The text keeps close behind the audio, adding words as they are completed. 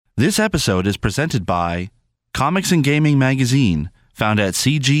This episode is presented by Comics and Gaming Magazine, found at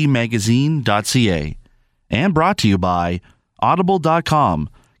cgmagazine.ca, and brought to you by Audible.com.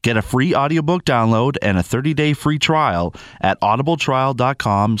 Get a free audiobook download and a 30-day free trial at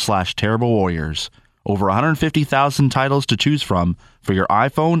audibletrial.com/Terrible Warriors. Over 150,000 titles to choose from for your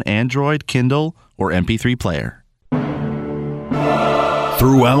iPhone, Android, Kindle, or MP3 player.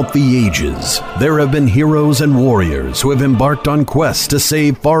 Throughout the ages, there have been heroes and warriors who have embarked on quests to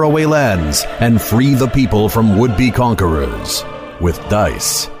save faraway lands and free the people from would-be conquerors. With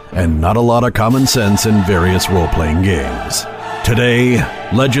dice and not a lot of common sense in various role-playing games. Today,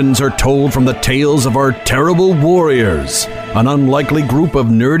 legends are told from the tales of our terrible warriors, an unlikely group of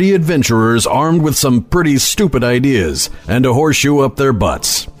nerdy adventurers armed with some pretty stupid ideas and a horseshoe up their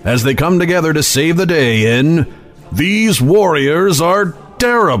butts, as they come together to save the day in These Warriors Are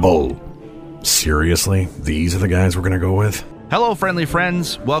Terrible. Seriously? These are the guys we're going to go with? Hello, friendly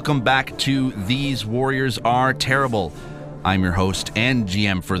friends. Welcome back to These Warriors Are Terrible. I'm your host and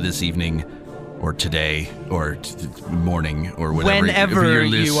GM for this evening, or today, or morning, or whatever. Whenever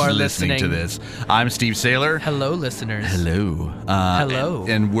you are listening to this. I'm Steve Saylor. Hello, listeners. Hello. Hello.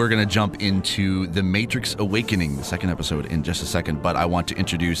 And we're going to jump into The Matrix Awakening, the second episode, in just a second. But I want to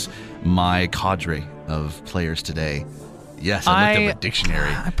introduce my cadre of players today. Yes, I looked up a dictionary.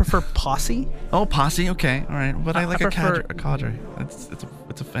 I prefer posse. Oh, posse. Okay, all right. But I like a cadre.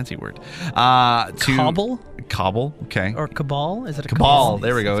 It's a fancy word. Cobble. Cobble. Okay. Or cabal? Is it a cabal?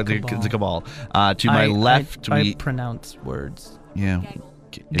 There we go. It's a cabal. To my left, I pronounce words. Yeah.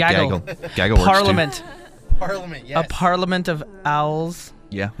 Gaggle. Gaggle works Parliament. too. Parliament. Yes. A parliament of owls.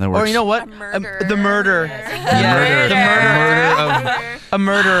 Yeah, that works. Or you know what? The murder. A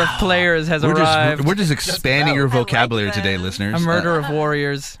murder of players has arrived. We're just expanding your vocabulary today, listeners. A murder of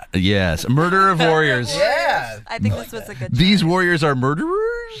warriors. Yes, a murder of warriors. Yeah. I think this was a good These warriors are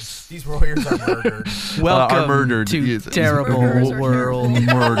murderers? These warriors are murdered. Welcome are murdered. to Yes. terrible world.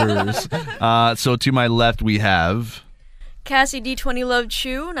 Murders. So to my left we have... Cassie D20 Love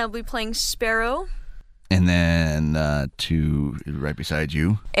Chew, and I'll be playing Sparrow. And then to right beside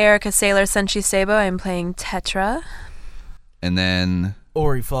you. Erica Sailor Senshi Sabo, I'm playing Tetra. And then...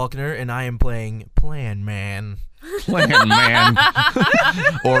 Ori Faulkner, and I am playing Plan Man. Plan Man.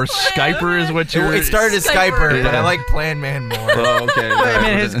 Or Skyper is what you're... It started as Skyper, but I like Plan Man more. Oh, okay. I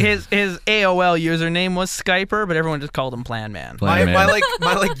mean, his AOL username was Skyper, but everyone just called him Plan Man. Plan Man.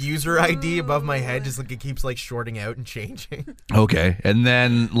 My user ID above my head just it keeps shorting out and changing. Okay, and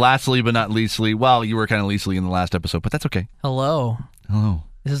then lastly but not leastly, well, you were kind of leastly in the last episode, but that's okay. Hello.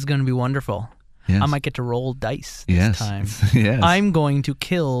 This is going to be wonderful. Yes. I might get to roll dice this time. Yes. I'm going to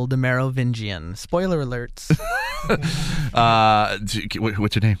kill the Merovingian. Spoiler alerts.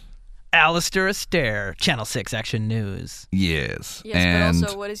 What's your name? Alistair Astaire, Channel 6 Action News. Yes. Yes, and but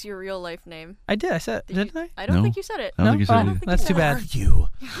also, what is your real life name? I did. I said, didn't I? I don't think you said it. I don't think you said it. That's too bad. Are you?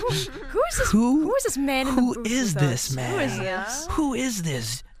 Who is this? Who? Who is this man in the Who booth is with this us? man? Who is this? Who is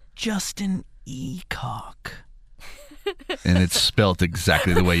this? Justin Eacock. And it's spelt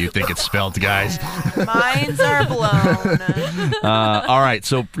exactly the way you think it's spelt, guys. Minds are blown. All right,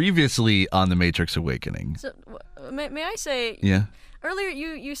 so previously on The Matrix Awakening. So, may I say, Yeah. earlier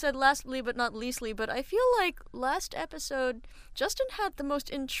you said lastly but not leastly, but I feel like last episode, Justin had the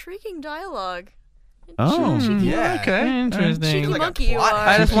most intriguing dialogue. Oh, Yeah. okay. Interesting. Cheeky like a monkey you plot. are.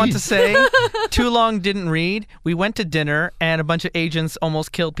 I just want to say, Too Long didn't read. We went to dinner, and a bunch of agents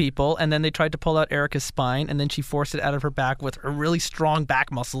almost killed people, and then they tried to pull out Erica's spine, and then she forced it out of her back with her really strong back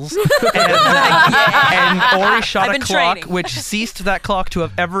muscles. And Ori shot a been clock, training. which ceased that clock to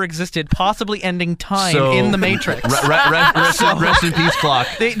have ever existed, possibly ending time So- in the Matrix. Rest in peace, clock.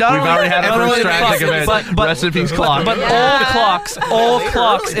 We've We've already had our first tragic event. Rest in peace, clock. But all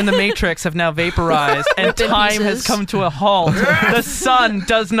clocks in the Matrix have now vaporized, and time has come to a halt. The sun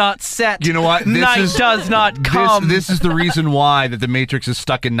does not set. You know what? Night does not come. This is the reason why that the Matrix is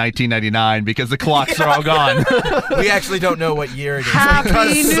stuck in 1999, because the clocks are all gone. We actually don't know what year it is. Happy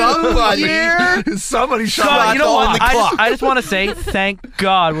because New somebody shot God, a you know hole in what? the clock. I just want to say, thank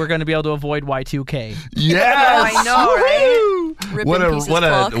God we're going to be able to avoid Y2K. Yes! I know, right? Rip What in a pieces what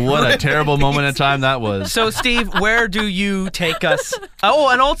clock. a what a terrible moment in time that was. So, Steve, where do you take us? Oh,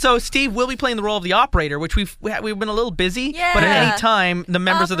 and also, Steve will be playing the role of the operator, which we've been a little busy. But at Yeah. any time, the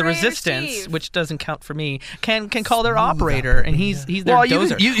members of the Operator Resistance, Steve. which doesn't count for me, can call their operator, and he's their Well, you-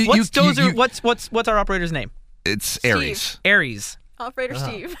 dozer. you- What's dozer? you- What's our operator's name? It's Ares. Ares. Operator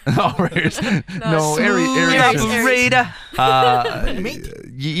Steve. Ares. No, Ares. Ares. Operator.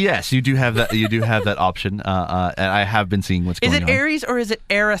 Yes, you do have that. You do have that option. And I have been seeing what's Is going it on. Ares or is it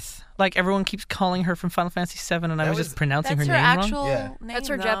Aerith? Like everyone keeps calling her from Final Fantasy VII, and I was just pronouncing That's her her name actual Yeah. name. That's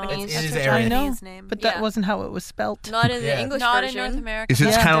her though. Japanese. That's It her is Aaron. Japanese I know, name. but that Yeah. wasn't how it was spelt. Not in Yeah. the English Not version. in North America. Is it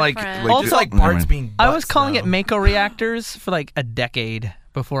It's kind of like different. Also- It's like never parts mind. being I was butts, calling though. it Mako reactors for like a decade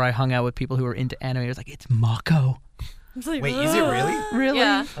before I hung out with people who were into anime. I was like, it's Mako. It's like, Wait, is it really? Really?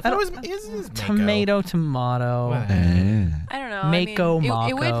 Yeah. I thought it was Mako. Tomato, tomato. What? I don't know. Mako, I mean,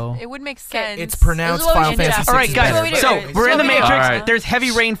 it Mako. would make sense. It's pronounced This is what we Final should do. Fantasy All right, 16 guys. better, we but- do. So It's we're in the what we do. Matrix. All right. There's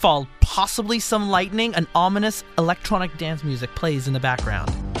heavy rainfall, possibly some lightning. An ominous electronic dance music plays in the background.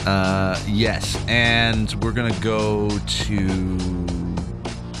 Yes, and we're gonna go to.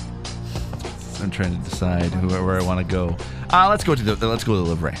 I'm trying to decide where I want to go. Let's go to the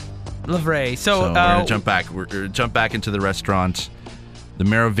Livray. Livray. So So, we're gonna jump back. We're gonna jump back into the restaurant. The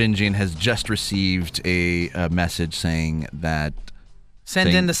Merovingian has just received a message saying that send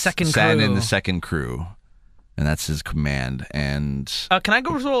in the second crew. Send in the second crew, and that's his command. And Can I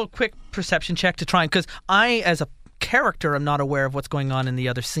go through a quick perception check to try and, because I, as a character, am not aware of what's going on in the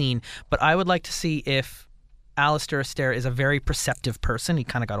other scene, but I would like to see if Alistair Astaire is a very perceptive person. He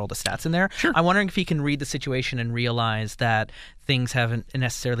kind of got all the stats in there. Sure. I'm wondering if he can read the situation and realize that things haven't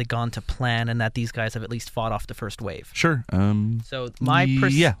necessarily gone to plan and that these guys have at least fought off the first wave. sure. So my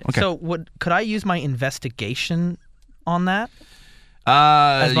yeah. Okay. So could I use my investigation on that? You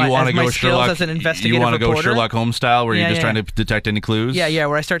my- want to as my go skills Sherlock? as an You investigative want to go reporter? Sherlock Holmes style, where Yeah, you're just yeah. trying to detect any clues? Yeah,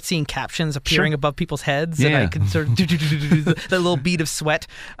 where I start seeing captions appearing Sure. above people's heads, Yeah. and I can sort of do that little bead of sweat.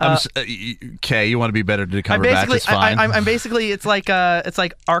 Okay, you want to be better to I'm cover back? basically, That's fine. I'm basically, it's like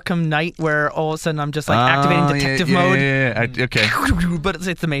Arkham Knight, where all of a sudden I'm just like activating detective mode. Yeah. Okay. But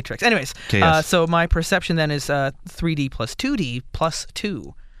it's the Matrix. Anyways, 'Kay, yes. so my perception then is 3D plus 2D plus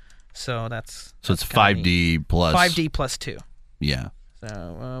 2. So that's So it's that's gonna 5D plus 5D plus 2. Yeah.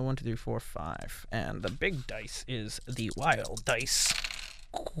 So 1, 2, 3, 4, 5, and the big dice is the wild dice.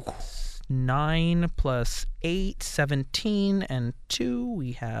 9 plus 8, 17, and 2.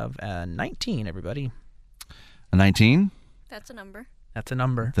 We have 19. Everybody, A 19. That's a number. that's a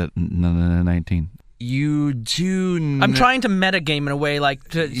number. No, 19. You do. I'm trying to metagame in a way, like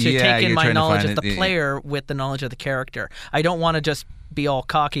to Yeah, take in you're my trying to knowledge find as the it, yeah. player with the knowledge of the character. I don't want to just be all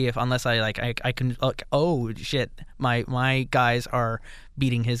cocky unless I can look. Oh shit, my guys are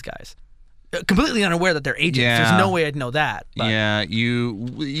beating his guys. Completely unaware that they're agents. Yeah. There's no way I'd know that. But Yeah,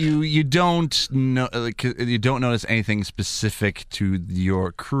 you don't know. You don't notice anything specific to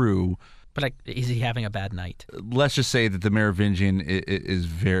your crew. But like, is he having a bad night? Let's just say that the Merovingian is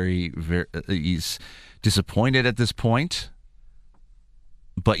very, very. He's disappointed at this point,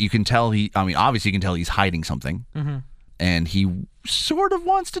 but you can tell obviously you can tell he's hiding something, and he sort of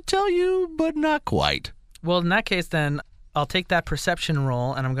wants to tell you, but not quite. Well, in that case, then I'll take that perception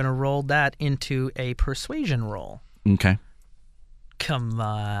roll and I'm going to roll that into a persuasion roll. Okay. Come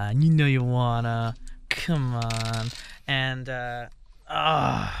on, you know you wanna. Come on, and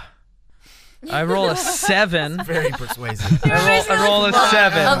I roll a 7. Very persuasive. I roll a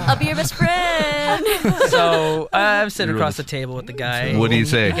 7. I'll be your best friend. So I'm sitting across the table with the guy. What do you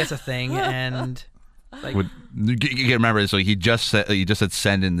say? He gets a thing, and like, You remember, so he just said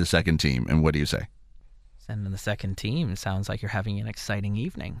send in the second team, and what do you say? send in the second team. Sounds like you're having an exciting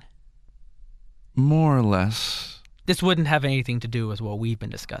evening. More or less. This wouldn't have anything to do with what we've been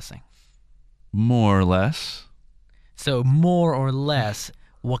discussing. More or less. So more or less,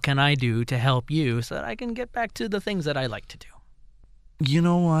 what can I do to help you so that I can get back to the things that I like to do? You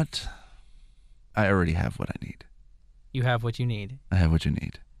know what? I already have what I need. You have what you need. I have what you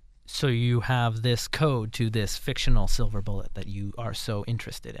need. So you have this code to this fictional silver bullet that you are so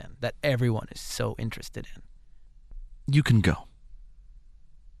interested in, that everyone is so interested in. You can go.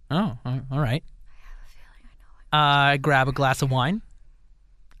 Oh, all right. I grab a glass of wine.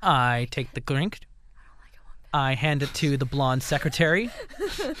 I take the drink. I hand it to the blonde secretary.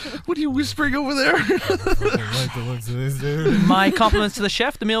 What are you whispering over there? My compliments to the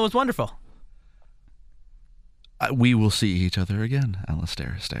chef. The meal was wonderful. We will see each other again,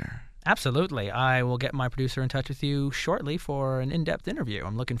 Alistair Astaire. Absolutely. I will get my producer in touch with you shortly for an in-depth interview.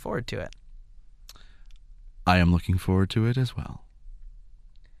 I'm looking forward to it. I am looking forward to it as well.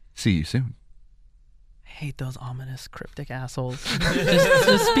 See you soon. I hate those ominous, cryptic assholes.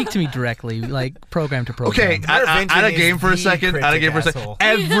 just speak to me directly, like program to program. Okay, out of game for a second.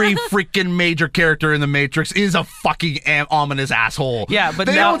 Every freaking major character in the Matrix is a fucking ominous asshole. Yeah, but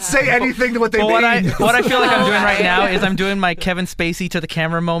they now- don't say anything to what they But mean. what I feel like I'm doing right now is I'm doing my Kevin Spacey to the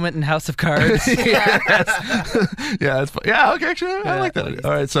camera moment in House of Cards. Yeah, that's fun. Yeah, okay, actually, I like that.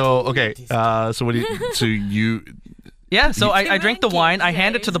 All right, so okay, so what do you? Yeah, so I drink the wine. I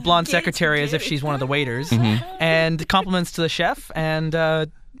hand it to the blonde secretary as if she's one of the waiters, and compliments to the chef. And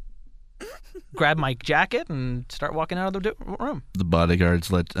grab my jacket and start walking out of the room. The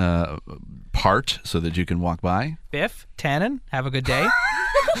bodyguards let part so that you can walk by. Biff, Tannen, have a good day.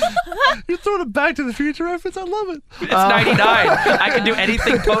 You're throwing a Back to the Future reference. I love it. It's 99. I can do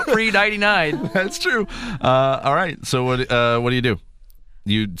anything pre 99. That's true. All right. So what do you do?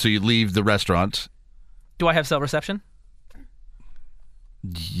 You leave the restaurant. Do I have cell reception?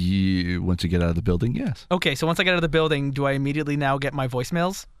 Once you get out of the building, yes. Okay, so once I get out of the building, do I immediately now get my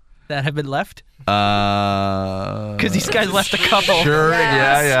voicemails that have been left? Because these guys left a couple. Sure.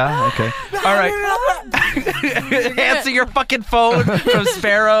 Yes. Yeah. Okay. All right. Answer your fucking phone from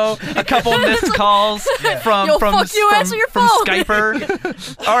Sparrow. A couple missed calls from Yo, fuck you, answer your from phone.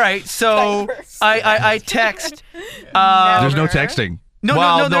 Skyper. All right, so I text. There's no texting. No,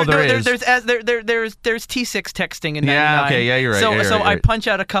 there is. There's T6 texting in 99. Yeah, okay, yeah, you're right. So you're so right, I right. punch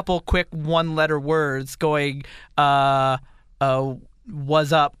out a couple quick one-letter words going, "was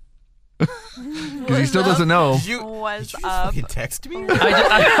up." Because he still doesn't know. Did you Was just up. fucking text me?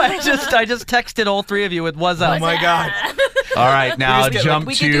 I just texted all three of you with "was up." Oh my god. All right, now just get, jump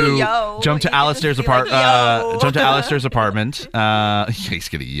We could do yo. to You could Alistair's just be like, apartment. yo. Jump to Alistair's apartment. He's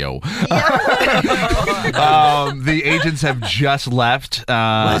gonna yo. The agents have just left,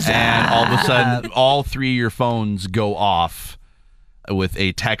 and all of a sudden, all three of your phones go off with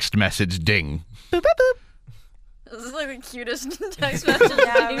a text message ding. Boop, boop, boop. This is like the cutest text message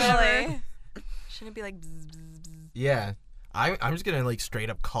Yeah, thing ever. really. Shouldn't it be like bzz, bzz, bzz. Yeah. I'm just gonna like straight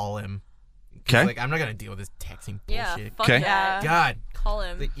up call him. 'Cause, 'Kay. Like I'm not gonna deal with this texting Yeah, bullshit. fuck 'Kay. that. God. Call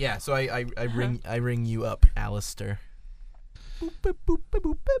him. Yeah. So I ring you up, Alistair. Boop, boop, boop, boop,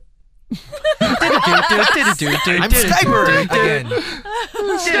 boop, boop. I'm Skyper again.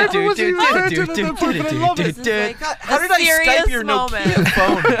 God, how did I serious Skype your moment. Nokia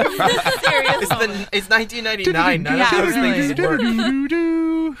phone? Serious moment. It's 1999. None of Yeah, those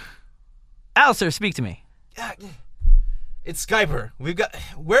things work. Alistair, speak to me. Yeah, it's Skyper.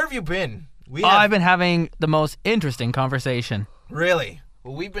 Where have you been? I've been having the most interesting conversation. Really?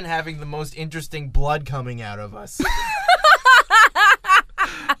 Well, we've been having the most interesting blood coming out of us.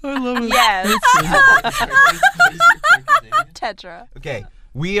 I love it. Yes. Tetra. Okay,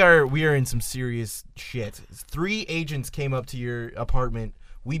 we are in some serious shit. 3 agents came up to your apartment.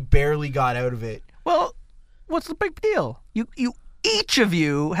 We barely got out of it. Well, what's the big deal? You each of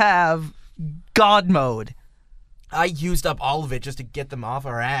you have God mode. I used up all of it just to get them off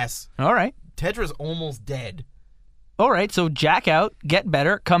our ass. All right. Tetra's almost dead. All right, so jack out, get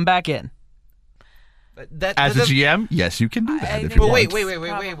better, come back in. As a GM, yes, you can do that. I if think you But want.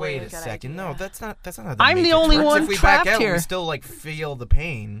 Probably wait a a good second. idea. No, that's not how I'm the Matrix only works. one If we trapped back out, here. we still like feel the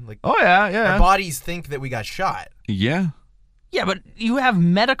pain. Like Oh yeah. our bodies think that we got shot. Yeah. Yeah, but you have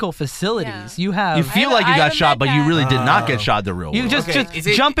medical facilities. Yeah. You have You feel I like you have got a shot, but you med really did not Oh. get shot the real you world. just Okay, is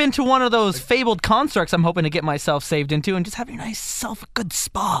it- jump into one of those fabled constructs I'm hoping to get myself saved into and just have your nice self a good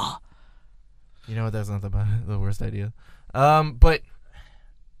spa. You know what? That's not the worst idea. But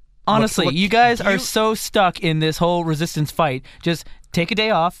Honestly, look, you guys are you- so stuck in this whole resistance fight. Just take a day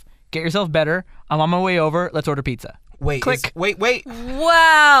off, get yourself better. I'm on my way over. Let's order pizza. wait, Click. wait.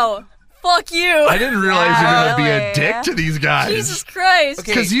 Wow. Fuck you. I didn't realize you were going to be a Really? dick to these guys. Jesus Christ.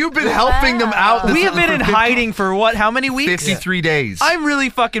 Okay. Because you've been helping them out. We have been in hiding for what? How many weeks? 53 days. I'm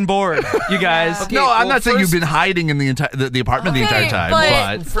really fucking bored, you guys. Yeah. Okay, no, I'm well, not saying you've first- been hiding in the entire the apartment the Okay, entire time,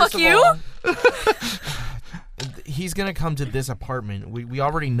 but- but Fuck First of you. all, he's gonna come to this apartment. We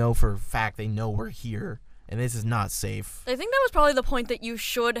already know for a fact they know we're here, and this is not safe. I think that was probably the point that you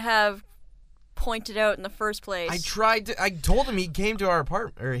should have pointed out in the first place. I told him he came to our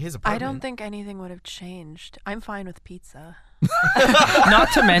apartment or his I apartment. don't think anything would have changed. I'm fine with pizza.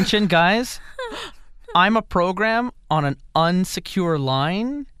 Not to mention, guys, I'm a program on an unsecure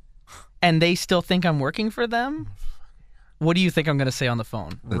line, and they still think I'm working for them. What do you think I'm going to say on the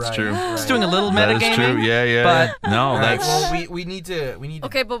phone? that's Right, true. right. Just doing a little That metagaming. is true. Yeah. but- no, All right, that's well, we need to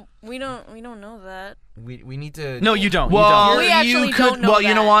Okay, but we don't know that. we need to No, you don't. well. We actually you don't could. know Well,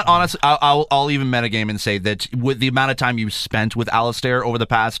 you know that. what? Honestly, I'll even metagame and say that with the amount of time you've spent with Alistair over the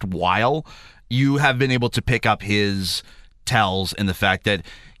past while, you have been able to pick up his tells in the fact that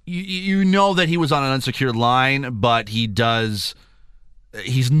you know that he was on an unsecured line, but he's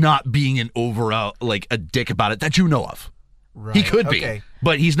not being an like a dick about it that you know of. Right, He could be, okay.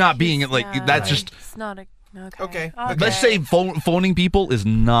 but he's not being like Yeah, that's Right. just. It's not a. Okay. Let's say phoning people is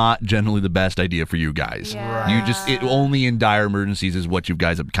not generally the best idea for you guys. Yeah. You just only in dire emergencies is what you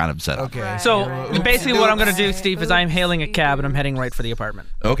guys have kind of set up. Okay. Right. So Right. basically, what I'm going to do, Oops. Steve, is I'm hailing a cab and I'm heading right for the apartment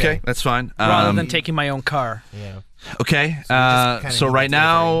Okay, that's fine. rather than taking my own car. Yeah. Okay. just kinda So need right to take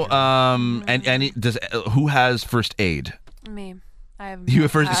now, and who has first aid? Me. I have You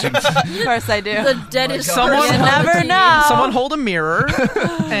have first. of course I do. The deadest Someone- person You on the never team. know. Someone hold a mirror,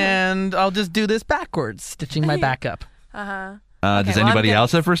 and I'll just do this backwards, stitching my back up. Uh-huh. Does Okay, well, anybody I'm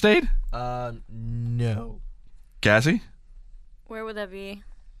else have first aid? No. Cassie? Where would that be?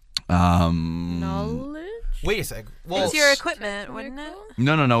 No, Knowledge? Wait a sec. Well, It's your equipment, wouldn't it?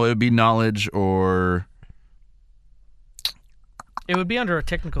 no. It would be knowledge or. It would be under a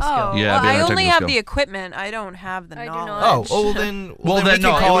technical Oh, skill. Yeah, well, be on I a only technical have skill. the equipment. I don't have the I do knowledge. not. Oh, well then. Well, then then we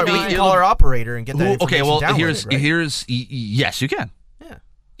no, can it call, would we be- can it call would- our operator and get that Okay, well, information downloaded, right? yes, you can. Yeah.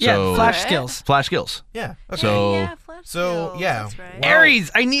 Yeah, So- flash Alright. skills. Flash skills. Yeah. Okay. So- Yeah, flash So, skills, yeah. That's right. Well-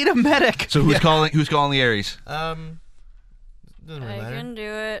 Aries, I need a medic. So who's calling? Who's calling the Aries? doesn't really I matter. can do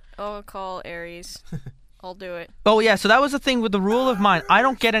it. I'll call Aries. I'll do it. Oh yeah, so that was the thing with the rule of mine. I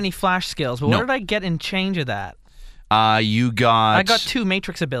don't get any flash skills, but No. what did I get in change of that? You got. I got 2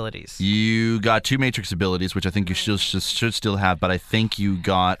 matrix abilities. You got 2 matrix abilities, which I think you should still have, but I think you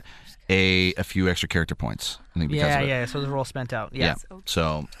got a few extra character points. I think because of it. Yeah. So the roll spent out. Yeah. Yeah.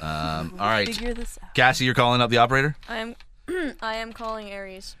 So, all right, Figure this out. Cassie, you're calling up the operator. I am calling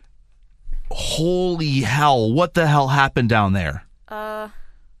Aries. Holy hell! What the hell happened down there?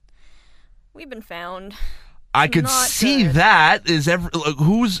 We've been found. I could Not see good. that.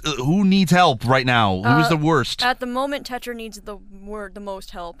 Who needs help right now? Who's the worst? At the moment, Tetra needs the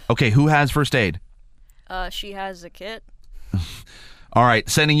most help. Okay, who has first aid? She has a kit. All right,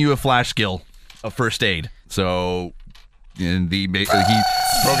 sending you a flash skill of first aid. So, he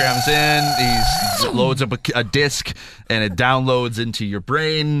programs in, he loads up a disc, and it downloads into your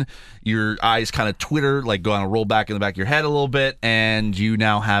brain. Your eyes kind of twitter, like go on a roll back in the back of your head a little bit, and you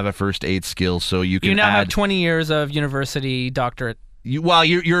now have a first aid skill. So you can You now add. have 20 years of university doctorate.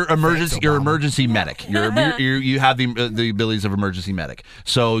 You're emergency. Thanks, You're Obama. emergency medic. You have the abilities of emergency medic.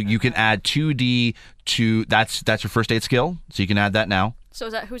 So you can add 2D to that's your first aid skill. So you can add that now. So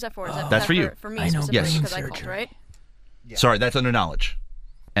who's that for? Is that That's for you. For me I know specifically Yes. because I called, right? Sorry, that's under knowledge.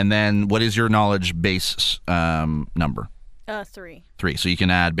 And then what is your knowledge base number? 3. 3. So you can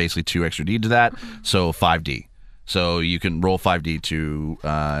add basically 2 extra D to that. So 5D. So you can roll 5D to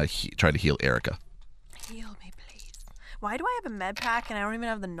try to heal Erica. Heal me, please. Why do I have a med pack and I don't even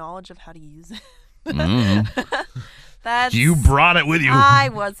have the knowledge of how to use it? That's You brought it with you. I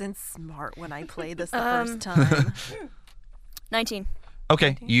wasn't smart when I played this the first time. 19.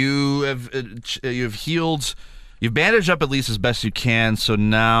 Okay, you have healed. You've bandaged up at least as best you can. So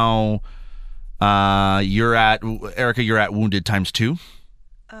now, you're at Erica. You're at wounded times 2.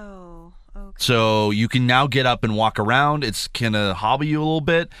 Oh, okay. So you can now get up and walk around. It's gonna hobble you a little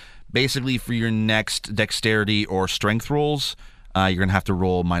bit. Basically, for your next dexterity or strength rolls, you're gonna have to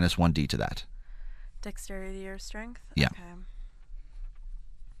roll -1D to that. Dexterity or strength? Yeah. Okay.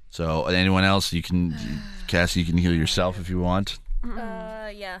 So anyone else, you can, Cassie, you can heal yourself if you want.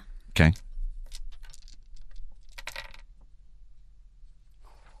 Yeah. Okay.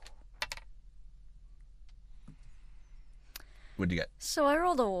 What'd you get? So I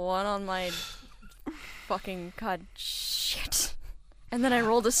rolled a 1 on my fucking god shit. And then I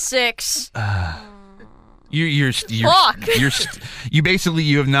rolled a 6. You basically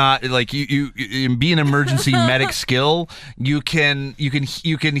you have not like you in being an emergency medic skill you can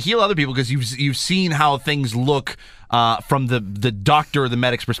heal other people because you've seen how things look from the doctor or the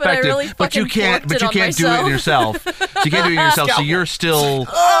medic's perspective, really but you fucking can't borked it on do it myself. yourself. So you can't do it yourself. So you're still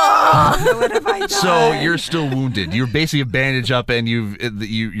What have I done? so you're still wounded. You're basically bandaged up and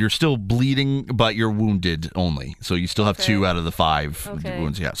you're still bleeding, but you're wounded only. So you still have Okay. 2 out of the 5 Okay.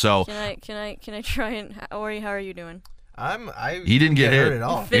 wounds. Yeah. So Can I try and how are you doing? He didn't get hit at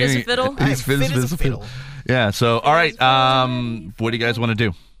all. Fit as a fiddle? I'm He's fit as a fiddle. Yeah. So all right. What do you guys want to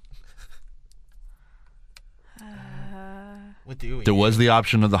do? What do we There do? was the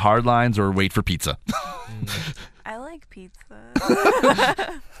option of the hard lines or wait for pizza. I like pizza.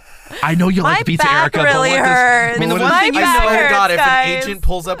 I know you My like pizza, back Erica. really but what hurts. I mean, the what one is- thing you I know, swear to God, if guys. an agent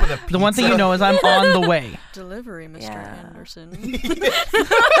pulls up with a pizza, the one thing you know is I'm on the way. Delivery, Mr. Yeah. Anderson.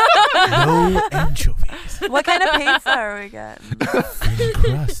 no anchovies, What kind of pizza are we getting? thin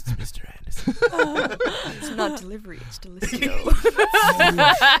crust, Mr. Anderson. It's not delivery, it's Delicioso.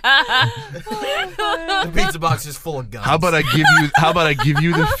 The pizza box is full of gums. How about I give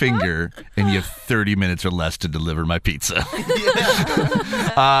you the finger and you have 30 minutes or less to deliver my pizza?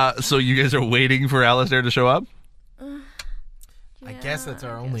 So you guys are waiting for Alistair to show up? I guess that's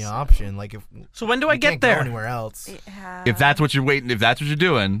our only guess so. option. Like if So when do we I get can't go there? anywhere else. Yeah. If that's what you're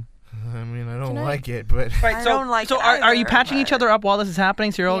doing, I mean, I don't Can I- like it, but Right, I so don't like so it are you either, patching each but- other up while this is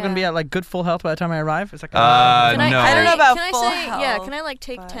happening? So you're all going to be Yeah. at like good full health by the time I arrive? Is that No. I don't know about can full I say, yeah, health, can I like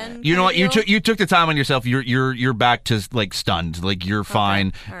take but- 10? You know what? kinda deal? You took the time on yourself. You're back to like stunned. Like you're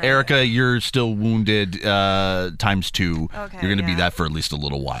fine. All right. Erica, you're still wounded times 2. Okay, You're gonna be yeah. that for at least a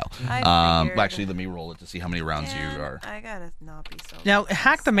little while. I figured. Actually, let me roll it to see how many rounds Man, you are. I gotta not be so. Now,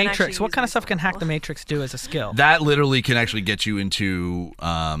 hack the And matrix. actually What use kind my of stuff can hack the full- matrix do as a skill? That literally can actually get you into.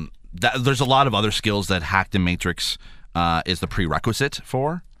 There's a lot of other skills that hack the matrix is the prerequisite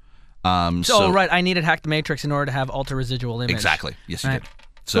for. So right, I needed hack the matrix in order to have alter residual image. Exactly. Yes, you Right. did.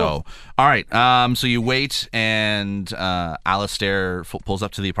 So, all right. So you wait, and Alistair pulls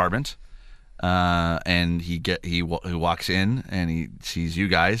up to the apartment, and he walks in, and he sees you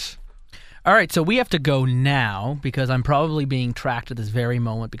guys. All right, so we have to go now because I'm probably being tracked at this very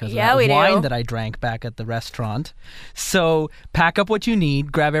moment because Yeah, of we that do. wine that I drank back at the restaurant. So pack up what you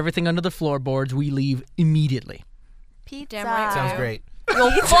need, grab everything under the floorboards. We leave immediately. Pizza. Damn right. sounds great. Yo,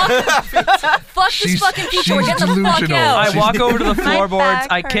 fuck this fucking pizza. We're she's getting the fuck delusional. out. I walk over to the My floorboards. back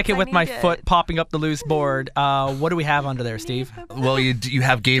I kick hurts, it I with my need it. foot, popping up the loose board. What do we have under there, Steve? Well, you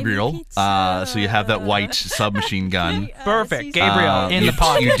have Gabriel. So you have that white submachine gun. Perfect, Gabriel in the you,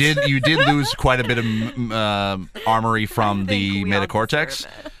 pocket. you did lose quite a bit of armory from the we all metacortex.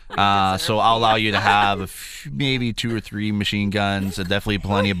 deserve it. So I'll allow you to have maybe 2 or 3 machine guns, definitely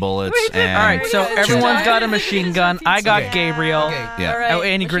plenty of bullets. And All right, so everyone's got a machine gun. I got Okay. Gabriel. Okay. Yeah. All right, Oh,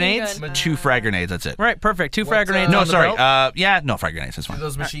 any machine grenades? gun. 2 frag grenades. That's it. Right, perfect. 2 frag What's, grenades. No, on the sorry. belt. No frag grenades. That's Do fine.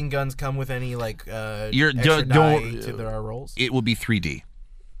 those machine guns come with any like You're- extra don't- die to their rolls? It will be 3D.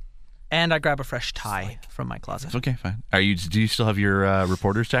 And I grab a fresh tie from my closet. It's okay, fine. Do you still have your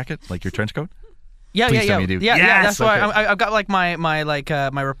reporter's jacket, like your trench coat? Yeah, Please yeah, tell yeah. me you do. Yeah, Yes, that's why okay. I've got like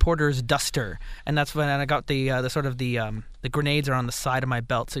my reporter's duster, and that's when I got the sort of the grenades are on the side of my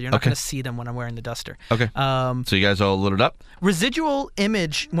belt, so you're not Okay. going to see them when I'm wearing the duster. Okay. So you guys all loaded up? Residual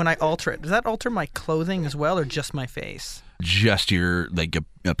image when I alter it, does that alter my clothing as well, or just my face? Just your like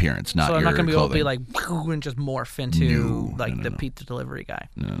appearance, not So I'm your not going to be able to be clothing. like and just morph into No, the no. pizza delivery guy.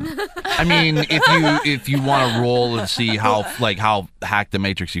 I mean, if you want to roll and see how hack the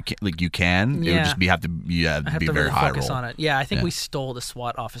matrix you can, it would Yeah. just be have to I have be to very really high focus roll. on it. Yeah, I think Yeah. we stole the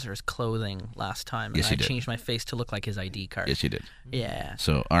SWAT officer's clothing last time, and Yes, I you did. changed my face to look like his ID card. Yes, you did. Yeah.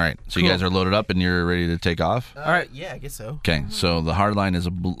 So all right, so you Cool. guys are loaded up and you're ready to take off. All right. Yeah, I guess so. Okay, so the hard line is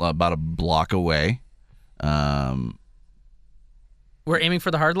about a block away. We're aiming for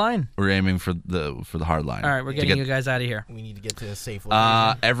the hard line. We're aiming for the hard line. All right, we're To getting get- you guys out of here. We need to get to a safe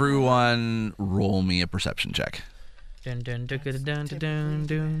location. Everyone, roll me a perception check. Dun, dun, dun, dun, dun, dun,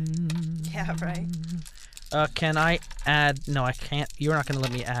 dun. Yeah, right. Can I add? No, I can't. You're not going to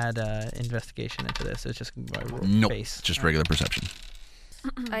let me add investigation into this. It's just my Nope, face. just regular perception.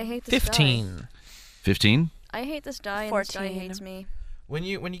 I hate this die. 15. 15. I hate this die, and this die 14. hates me. When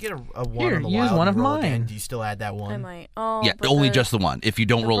you get a one Here, on the use wild, one you of roll mine. again, do you still add that one? I might. Oh, Yeah, but only the- just the one. If you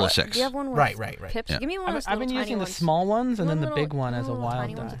don't the roll bro- a 6. Do you have one with Right, right. pips? Yeah. Give me one of those I've been little using tiny the ones. small ones and One then the little- big one as a little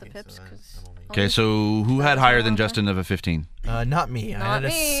tiny wild ones die. with the pips, 'cause Okay, so who had That's higher a than wild Justin of a 15? Not me. I Not had a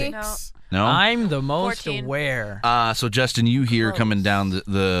me. 6. No. I'm the most 14. aware. So Justin, you hear coming down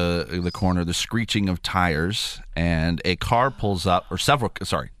the corner the screeching of tires, and a car pulls up, or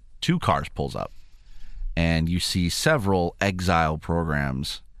 2 cars pulls up, and you see several exile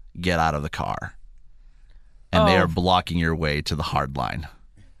programs get out of the car, and they Oh. are blocking your way to the hard line.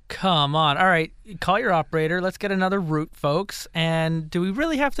 Come on. All right, call your operator. Let's get another route, folks. And do we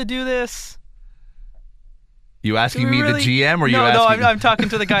really have to do this? You Do asking we me, really- the GM, or you no, asking? No, I'm talking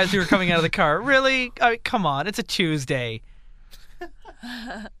to the guys who are coming out of the car. Really? I mean, come on, it's a Tuesday.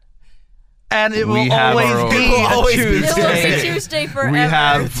 And it We will have our always own- be It will a always be It was Tuesday. a Tuesday forever. we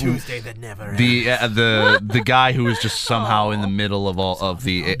have Tuesday that never ends. the guy who was just somehow in the middle of all of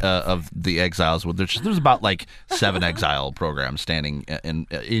the exiles. Well, there's about like 7 exile programs standing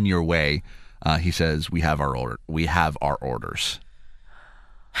in your way. He says, "We have our orders."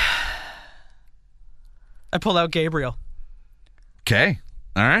 I pull out Gabriel. Okay,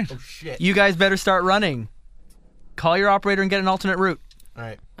 all right. Oh shit. You guys better start running. Call your operator and get an alternate route. All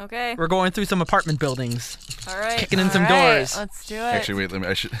right. Okay. We're going through some apartment buildings, All right. kicking in some All right, doors. Let's do it. Actually, wait. Let me.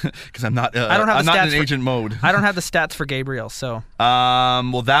 I should because I'm not. I don't have I'm the not stats in for- agent mode. I don't have the stats for Gabriel, so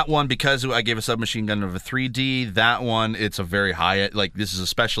Well, that one, because I gave a submachine gun of a 3D. That one, it's a very high. Like this is a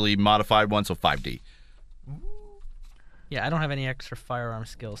specially modified one, so 5D. yeah, I don't have any extra firearm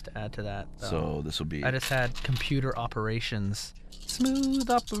skills to add to that. though. So this will be. I just had computer operations. Smooth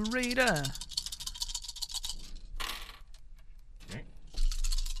operator.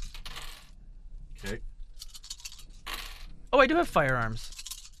 Okay. Oh, I do have firearms.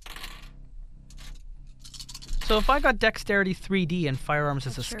 So if I got dexterity 3D and firearms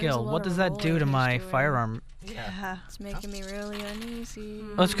as a That sure is a skill, lot what of does that do to rolling my he's doing. firearm? Yeah. It's making me really uneasy.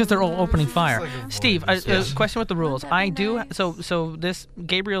 Oh, it's because they're all opening fire. like a Steve, voice. question with the rules. Wouldn't that I be do nice? so this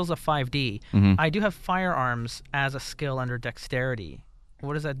Gabriel's a 5D. Mhm. I do have firearms as a skill under dexterity.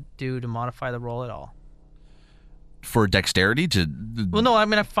 What does that do to modify the roll at all? For dexterity to. Well, no, I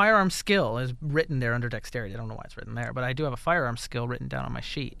mean a firearm skill is written there under dexterity. I don't know why it's written there, but I do have a firearm skill written down on my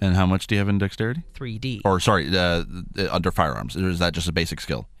sheet. And how much do you have in dexterity? 3D. Or sorry, under firearms. Or is that just a basic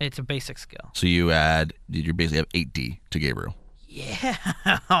skill? It's a basic skill. So you basically have 8D to Gabriel. Yeah.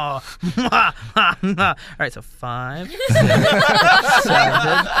 All right, so 5, 6,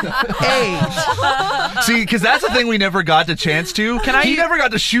 7, 8. See, because that's the thing we never got the chance to. He never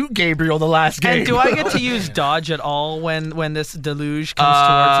got to shoot Gabriel the last game. And do I get to use dodge at all when this deluge comes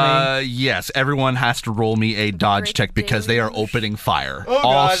towards me? Yes, everyone has to roll me a dodge Great check because they are deluge. opening fire. Oh,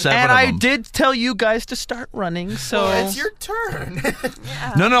 All God. 7 And of I them. did tell you guys to start running, so It's your turn.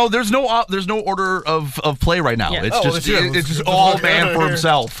 No, there's no order of play right now. Yeah. It's Oh, just let's do it. it's just Let's all look man at for it.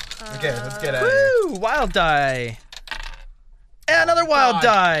 himself. Okay, let's get out of here. woo, wild die. And another wild God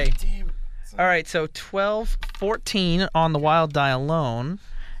die. damn. All right, so 12, 14 on the wild die alone,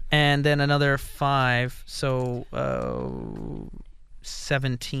 and then another 5, so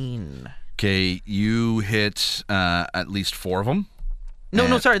 17. Okay, you hit at least 4 of them.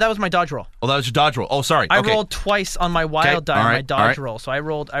 No, sorry, that was my dodge roll. Oh, that was your dodge roll. Oh, sorry. I okay. rolled twice on my wild Okay, die on all my right, dodge all right. roll, so I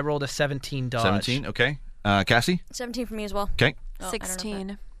rolled a 17 dodge. 17. Okay. Cassie. 17 for me as well. Okay. Oh, I don't know if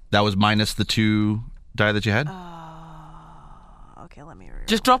 16. That was minus the 2 die that you had. Okay, let me reroll.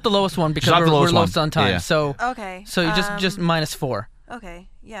 Just drop the lowest one because Drop the we're lowest lowest one. on time. Yeah. So Okay. so you just minus 4. Okay,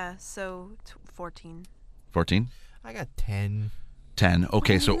 yeah, so 14. 14. I got 10. 10.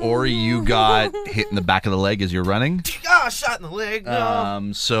 Okay, so Ori, you got hit in the back of the leg as you're running. Ah, shot in the leg. No.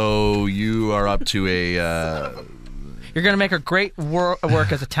 So you are up to a. You're gonna make a great work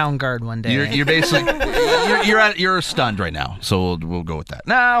as a town guard one day. You're basically you're stunned right now. So we'll go with that.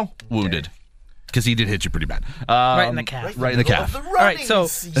 Now wounded, because he did hit you pretty bad. right in the calf. Right in the calf. All right, so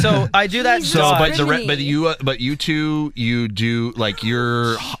I do that. So, dodge. but you two, you do like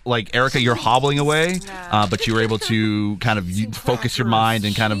you're like Erica, you're hobbling away, but you were able to kind of focus your mind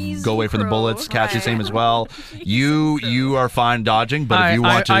and kind of go away from the bullets. Cassie, Right. same as well. You are fine dodging, but if you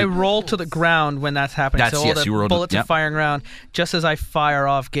want to, I roll to the ground when that's happening. That's- so all yes, the you rolled to- bullets yep. are firing around just as I fire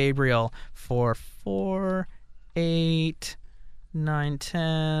off Gabriel for 4, 8, 9,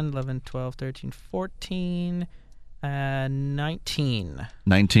 10, 11, 12, 13, 14, 19.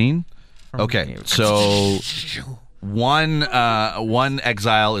 19. from Okay, Gabriel. so one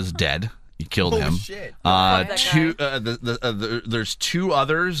exile is dead. You killed him. Shit. that Two. There's 2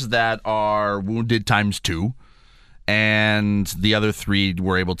 others that are wounded ×2, and the other 3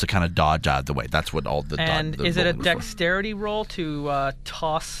 were able to kind of dodge out of the way. That's what all the. And the is it a rolling was for. dexterity roll to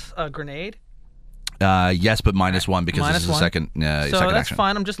toss a grenade? Yes, but -1 because Minus this is a one. second. So second that's action.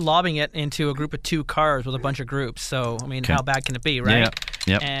 fine. I'm just lobbing it into a group of 2 cars with a bunch of groups. So I mean, Okay. how bad can it be, right?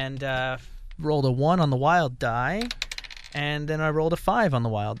 Yep. And rolled a 1 on the wild die, and then I rolled a 5 on the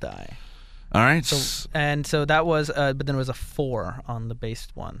wild die. All right. So that was, but then it was a 4 on the base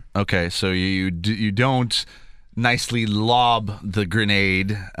one. Okay, so you don't nicely lob the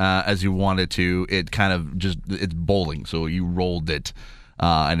grenade as you wanted to. It kind of it's bowling, so you rolled it,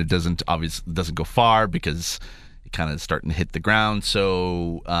 and it doesn't go far because it kind of starting to hit the ground.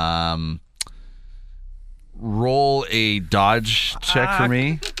 So roll a dodge check for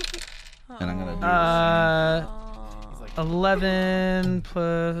me, and I'm gonna do. 11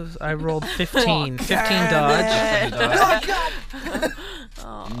 plus I rolled 15. 15 dodge.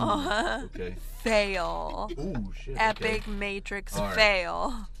 Okay. Fail. Ooh, shit. Epic Matrix All right.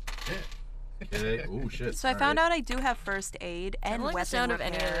 fail. Okay. Oh shit. So I found out I do have first aid and don't like the weapon sound of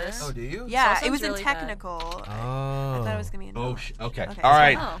any of repair. this. Oh, do you? Yeah, Sounds it was in really bad. technical. I Oh. thought it was gonna be in. Oh, okay. Okay, All so-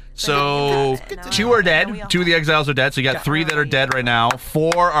 right. Oh. So Good to know. 2 are Now we dead. all 2 of the have- exiles are dead. So you got 3 that are dead right now.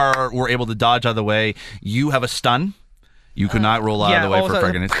 4 were able to dodge out of the way. You have a stun. You could not roll out of the way all for of a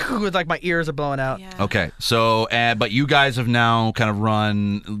friggin' it. sudden, with like my ears are blowing out. Yeah. Okay. So, but you guys have now kind of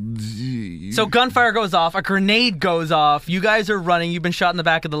run. So gunfire goes off, a grenade goes off. You guys are running. You've been shot in the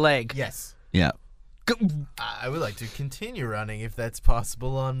back of the leg. Yes. Yeah. I would like to continue running if that's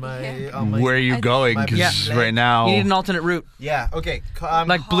possible on my. On my Where are you going? my- Because Yeah. right now, You need an alternate route, Yeah. Okay.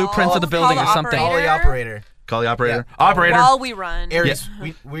 like blueprints of the building or call something. Call the operator. call the operator. Yeah. Operator. While we run. Aries,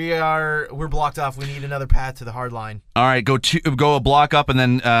 we're blocked off. We need another path to the hard line. All right. Go a block up and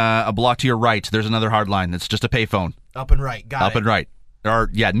then a block to your right. There's another hard line. It's just a payphone. Up and right. Got Up it. and right.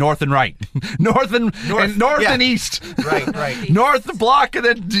 Or north and right. north and yeah. and east. Right. North block and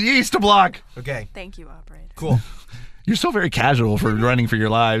then east block. Okay. Thank you, operator. Cool. You're so very casual for running for your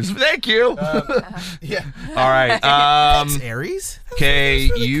lives. Thank you. Yeah. All right. Thanks, Aries. Okay,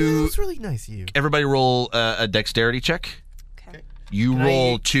 That you. was really nice of you. Everybody roll a dexterity check. Okay. You Can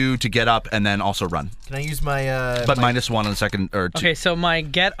roll I- 2 to get up and then also run, Can I use my but my- -1 on the second or 2. Okay, so my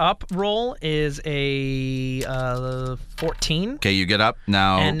get up roll is a 14. Okay, you get up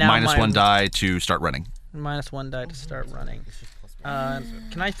now. And now my- -1 die to start running. -1 die to start running.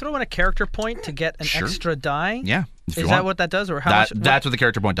 Can I throw in a character point to get an Sure. extra die? Yeah. If you Is want. that what that does, or how That, much? that's what the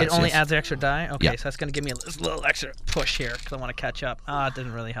character point does. It only yes. adds the extra die. Okay, Yeah. so that's gonna give me this little extra push here because I want to catch up. It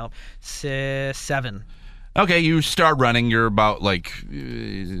didn't really help. 7. Okay, you start running. You're about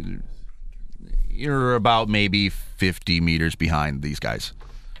you're about maybe 50 meters behind these guys.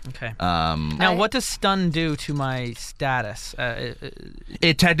 Okay. Um, Now, what does stun do to my status?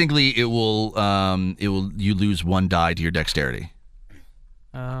 it technically it will you lose 1 die to your dexterity.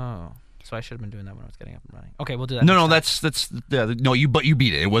 Oh, so I should have been doing that when I was getting up and running. Okay, we'll do that. No, next time. that's no. You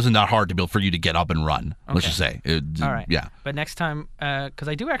beat it. It wasn't that hard to build for you to get up and run. Let's Okay. just say. All right. Yeah. But next time, because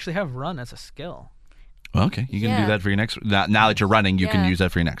I do actually have run as a skill. Well, okay, you can do Yeah. that for your next. Now that you're running, you can Yeah. use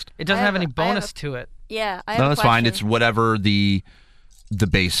that for your next. It doesn't I have have any a- I have bonus a- to it. Yeah, I have No, a that's fine. question. It's whatever the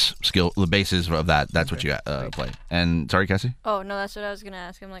base skill, the basis of that. That's what you play. And sorry, Cassie. Oh no, that's what I was gonna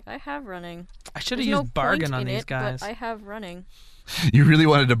ask. I'm like, I have running. I should have There's used no bargain point on in these it, guys. But I have running. You really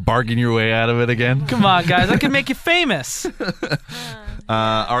wanted to bargain your way out of it again. Come on, guys! I can make you famous.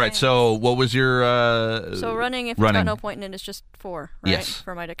 All right. So, what was your? So running, if running. it's got no point in it, it's just 4, right? Yes.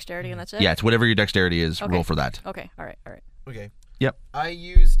 For my dexterity, and that's it. Yeah, it's whatever your dexterity is. Okay. Roll for that. Okay. All right. Okay. Yep. I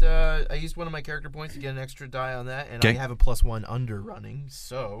used one of my character points to get an extra die on that, and I Okay. have a +1 under running,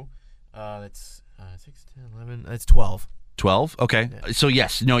 so that's 6, 10, 11. That's 12. 12. Okay. So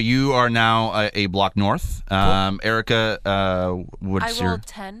yes, no, you are now a block north. Erica, I what's your rolled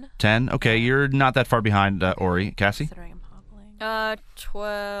 10, 10? Okay, you're not that far behind Ori. Cassie. considering I'm hobbling.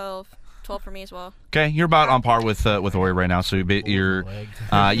 12. 12 for me as well. Okay, you're about on par with Ori right now. So you're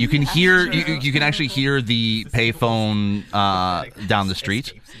you can hear you can actually hear the payphone down the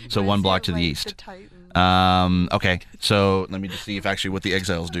street. So 1 block to the east. Okay, so let me just see if actually what the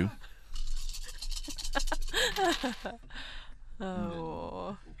exiles do.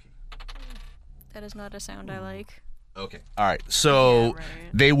 Oh. That is not a sound I like. Okay. All right. So Yeah, right.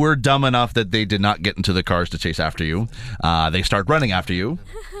 they were dumb enough that they did not get into the cars to chase after you. They start running after you,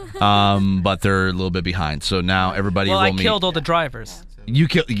 but they're a little bit behind. So now everybody Well, roll I me. killed all the drivers. You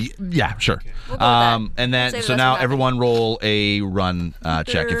killed. Yeah, sure. We'll go with that. And then Save so the now rest of everyone roll a run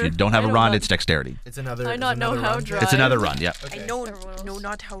check. If you don't have I a don't run, know. it's dexterity. It's another. I it's not know another how run. drive. It's another run. Yep. Okay. I know, Everyone else. no,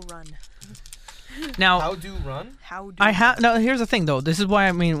 not how run. Now, How do run? How do I have no. Here's the thing, though. This is why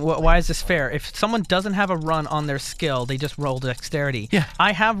I mean. Why is this fair? If someone doesn't have a run on their skill, they just roll dexterity. Yeah.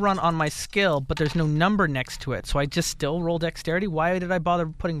 I have run on my skill, but there's no number next to it, so I just still roll dexterity. Why did I bother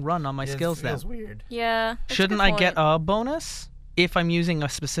putting run on my skills It then? feels weird. Yeah. that's a Shouldn't good I get point. a bonus if I'm using a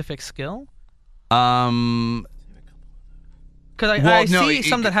specific skill? Because Well, I no, see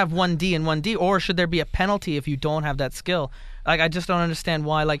some that have 1D and 1D, or should there be a penalty if you don't have that skill? Like, I just don't understand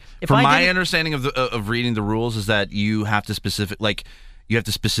why. Like, if From I my didn't- understanding of reading the rules is that you have to you have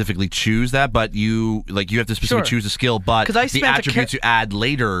to specifically choose that, but you have to specifically Sure. choose a skill, but 'Cause I the spent a attributes you add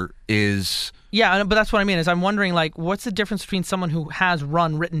later is Yeah, but that's what I mean. Is I'm wondering, like, what's the difference between someone who has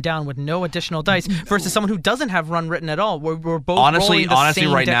run written down with no additional dice versus someone who doesn't have run written at all? We're both honestly rolling the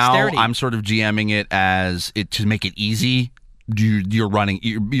same right dexterity. now I'm sort of GMing it as it to make it easy. You're running.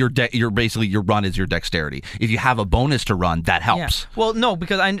 You're basically your run is your dexterity. If you have a bonus to run, that Yeah. helps. Well, no,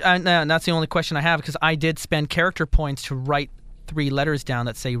 because that's the only question I have, because I did spend character points to write 3 letters down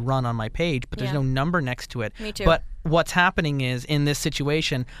that say run on my page, but there's Yeah. no number next to it. Me too. But what's happening is, in this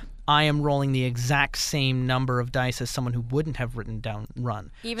situation, I am rolling the exact same number of dice as someone who wouldn't have written down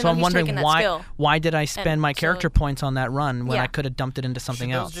run. Even so though I'm he's wondering taken that why skill. why did I spend my so- character points on that run when Yeah. I could have dumped it into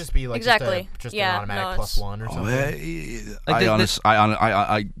something Should else? those just be like Exactly. just Yeah, an automatic no, it's- +1 or something?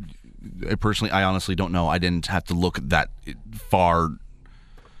 I personally, I honestly don't know. I didn't have to look that far.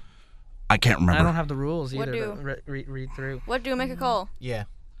 I can't remember. I don't have the rules What either do- to read through. What do? Make a call. Yeah.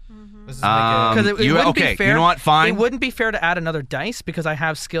 This is Because it you wouldn't okay? be fair. You know what? Fine. It wouldn't be fair to add another dice because I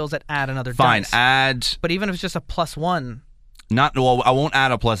have skills that add another Fine. dice. Add But even if it's just a +1, not. Well, I won't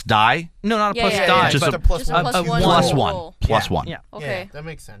add a plus die. no, not a Yeah, plus yeah, die, yeah. Just but a +1. Just a +1 plus one. roll. Plus Yeah. one. yeah. Okay. Yeah, that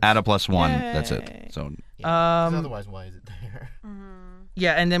makes sense. Add a +1. That's it. Yay. So Yeah, 'cause Um, otherwise, why is it there?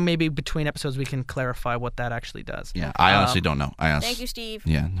 Yeah, and then maybe between episodes we can clarify what that actually does. yeah, I honestly don't know. Thank you, Steve.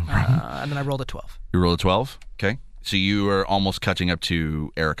 Yeah. No problem. And then I rolled a 12. You roll a 12. Okay. So you are almost catching up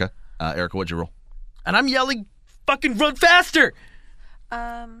to Erica. Erica, what'd you roll? And I'm yelling, fucking run faster!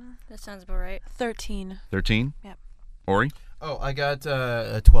 That sounds about right. 13. 13. Yep. Ori. Oh, I got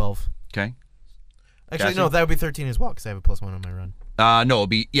a 12. Okay. Actually, Cassie? no, that would be 13 as well because I have a +1 on my run. No, it'll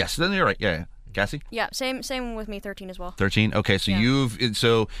be yes. Then you're right. Yeah. Cassie. Yeah, same with me. 13 as well. 13. Okay, so Yeah. you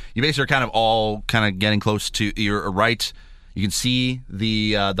basically are kind of all kind of getting close to your right. You can see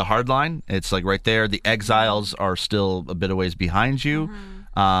the hard line. It's like right there. The exiles are still a bit of ways behind you.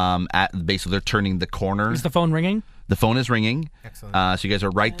 At basically they're turning the corner. Is the phone ringing? The phone is ringing. Excellent. So you guys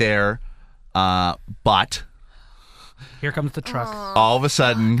are right there. But Here comes the truck. all of a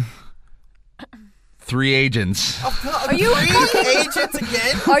sudden, 3 agents. Are you agents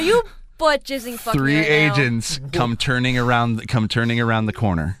again? Are you butt jizzing fucking 3 right now? agents come turning around the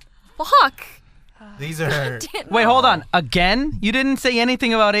corner. Fuck. These are. Wait, hold on. Again? You didn't say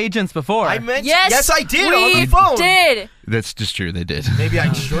anything about agents before. I mentioned. Yes, I did we on the phone. did. That's just true. They did. Maybe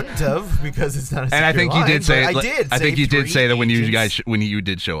I shouldn't have because it's not a And I think you did say. I did. I think you did say that when you agents. guys when you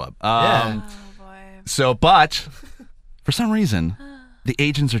did show up. Yeah. Oh boy. So, but for some reason, the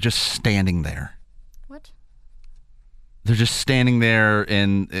agents are just standing there. What? They're just standing there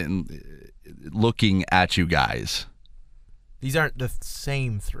and looking at you guys. These aren't the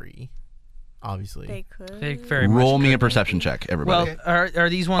same 3, obviously. They could. They very much Roll me a could. perception check, everybody. Well, are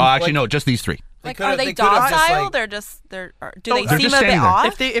these ones? Actually, no, just these 3. Like, could've- are they could've just, docile? like- Do they they're seem just a bit standing there. off?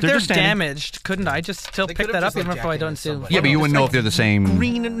 if They're they're just standing. damaged, couldn't I just still They pick could've that just, up even like, if I don't jacked see into them? somebody. Yeah, but you wouldn't know if they're the same.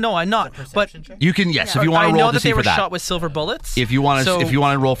 Green? No, I'm not. But Perception check? You can yes, if you want I to know roll to that see they for were that. shot with silver bullets. If you want to, So if you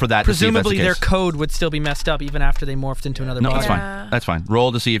want to roll for that, to see if that's presumably the their case. code would still be messed up even after they morphed into another No, body. that's fine. That's fine.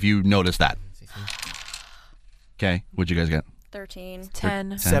 Roll to see if you notice that. Okay, what'd you guys get? 13.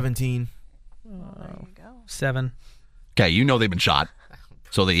 10. 17. There you go. 7. Okay, you know they've been shot.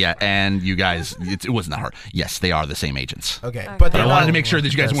 So and you guys, it wasn't that hard. Yes, they are the same agents. Okay, But but I they're wanted not- to make sure that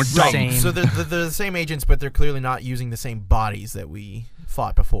you guys weren't Right. dumb. Same. So they're the same agents, but they're clearly not using the same bodies that we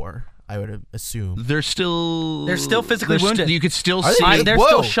fought before. I would assume. They're still physically wounded. You could still Are see. they? They're Whoa.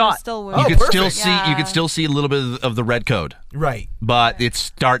 still They're shot. still Oh, You wounded. could still perfect. see. You Yeah. could still see a little bit of the red code, Right. but it's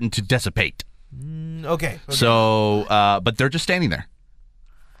starting to dissipate. Okay. So, but they're just standing there.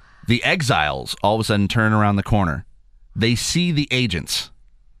 The exiles all of a sudden turn around the corner. They see the agents,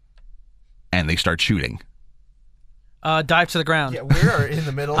 and they start shooting. Dive to the ground. Yeah, we're in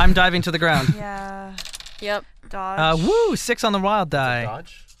the middle. I'm diving to the ground. Yeah. Yep. Dodge. Woo! 6 on the wild die.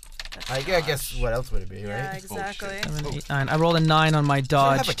 Dodge. I guess what else would it be, Yeah, right? exactly. 7, 8, 9. I rolled a 9 on my have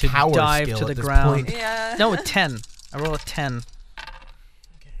dodge a to coward dive skill to at the this ground. point. Yeah. No, a 10. I rolled a 10.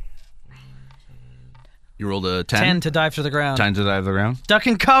 You rolled a 10? 10 to dive to the ground. Time to dive to the ground? Duck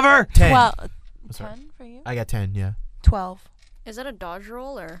and cover! 10. Well, sorry. 10 for you? I got 10, yeah. 12. Is that a dodge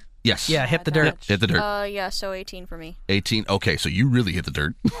roll or? Yes. Yeah, hit the dirt. Dodge. Hit the dirt. Yeah, so 18 for me. 18. Okay, so you really hit the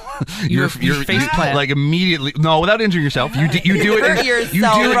dirt. You face plant. like immediately. No, without injuring yourself. You do it. Hurt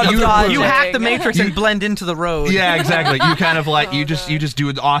yourself from You dodging. You hack the Matrix and blend into the road. Yeah, exactly. You kind of like you just do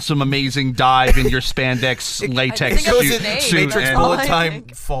an awesome, amazing dive in your spandex latex think I'm suit. snake. suit Matrix and- all I bullet time,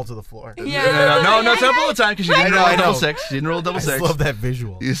 think. fall to the floor. Yeah. No, it's not bullet time because you didn't I know, roll I a double know. 6. You didn't roll a double I 6. just love that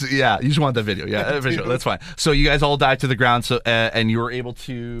visual. Yeah, you just want that video. Yeah, visual. That's fine. So you guys all dive to the ground. So and you were able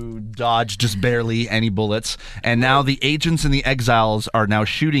to dodge just barely any bullets. And now the agents and the exiles are now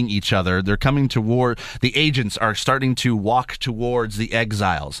shooting each other. They're coming toward. The agents are starting to walk towards the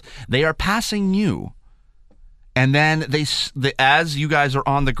exiles. They are passing you, and then as you guys are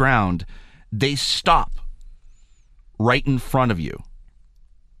on the ground, they stop right in front of you,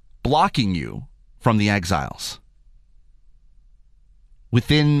 blocking you from the exiles.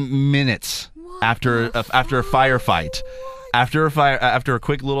 Within minutes after a firefight, after a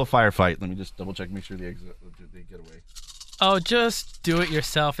quick little firefight, let me just double check, make sure they get away. Oh, just do it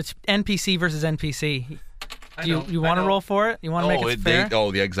yourself. It's NPC versus NPC. I You know, want I to know. roll for it? You want to make it fair?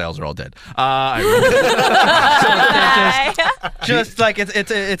 The exiles are all dead. Just like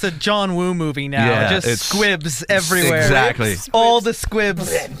it's a John Woo movie now. Yeah, just it's- squibs everywhere. Exactly. All the squibs.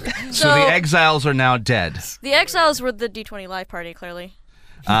 So the exiles are now dead. The exiles were the D20 Live party, clearly.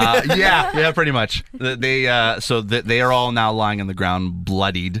 Yeah, pretty much. They are all now lying on the ground,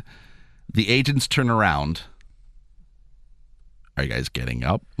 bloodied. The agents turn around. Are you guys getting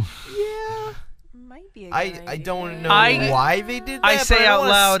up? Might be a good I don't know I- why they did that. I but say don't out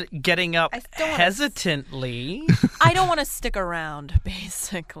wanna loud, getting up I still wanna hesitantly. I don't want to stick around,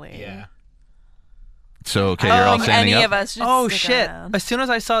 basically. Yeah. So okay, you're all standing any up. of us should Oh stick shit! around. As soon as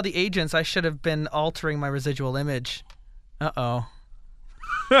I saw the agents, I should have been altering my residual image. Uh-oh.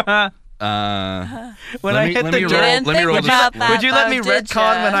 When I hit the dirt, Didn't let me roll think this. about that, would you let me though, did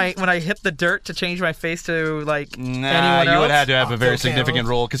retcon ya? when I hit the dirt to change my face to like Nah, anyone you else? would have to have a very Okay, significant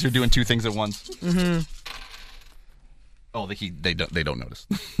well. roll because you're doing two things at once. Oh, they don't notice.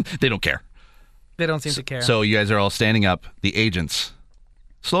 They don't care. They don't seem to care. So you guys are all standing up. The agents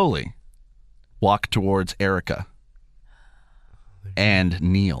slowly walk towards Erica and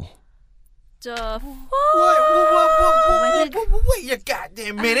Neil. Duh. Wait a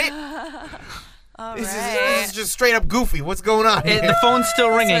goddamn minute. All This right. is just straight up goofy. What's going on here? The phone's still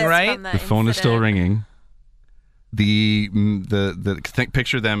ringing, This is right? from The phone is still incident. ringing.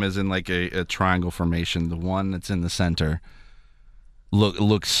 Picture them as in like a triangle formation. The one that's in the center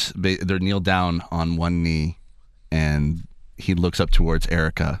looks. They're kneeled down on one knee, and he looks up towards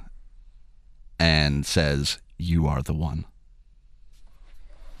Erica and says, "You are the one."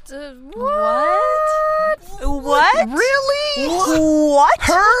 What? What? Really? What?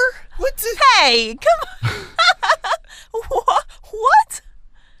 Her? What's it? Hey, come on. What?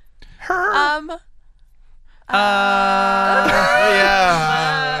 Her?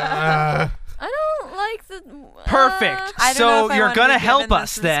 Yeah. I don't like the. Perfect. I don't know So if I you're wanna gonna be help given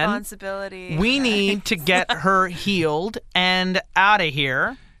us this then. responsibility. We need to get her healed and out of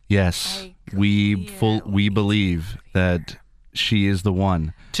here. Yes, I we clearly believe that she is the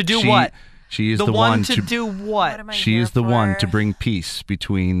one. To do what? She is The the one to to do What what? am I She here is the one to for? bring peace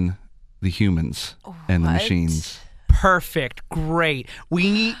between the humans and the What? machines. Perfect. Great.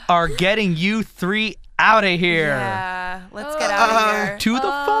 We are getting you three out of here. Yeah, let's get out of here. To the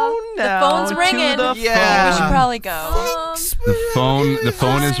phone now. phone's ringing. To the Yeah. We should phone. probably go. The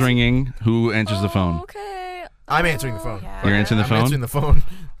phone is ringing. Who answers the phone? Okay. I'm answering the phone. Yeah. You're answering the I'm phone? answering the phone.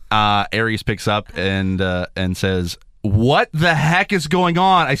 Aries picks up and says, "What the heck is going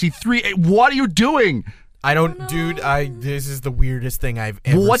on? I see three. What are you doing? I don't, dude. This is the weirdest thing I've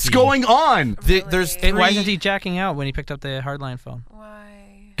ever What's seen. going on?" There's three. Why isn't he jacking out when he picked up the hardline phone?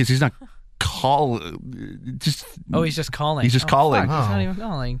 Why? Because he's not just. Oh, he's just calling. He's just calling. Fuck, he's not Oh. even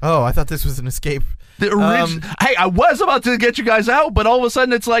calling. Oh, I thought this was an escape. Hey, I was about to get you guys out, but all of a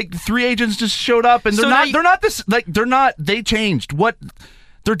sudden it's like three agents just showed up, and So now you- they're not this. Like they're not. They changed. What?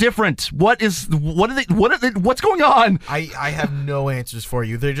 They're different. What are they? What's going on? I have no answers for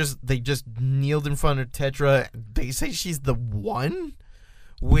you. They just kneeled in front of Tetra. They say she's the one.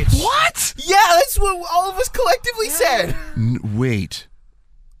 Which What? Yeah, that's what all of us collectively said. Wait.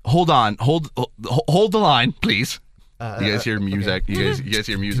 Hold on. Hold the line, please. You guys hear music. okay. You guys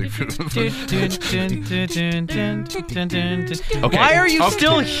hear music. Okay. Why are you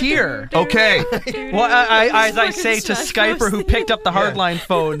still here? Okay. Well, as I say to Fucking Skyper, who picked up the Yeah. hardline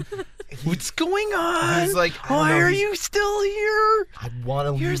phone, what's going on? He's like, I don't why know, are he's- you still here? I want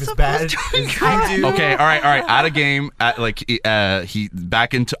to You're leave as supposed bad to as be I do. Okay. All right. Out of game. He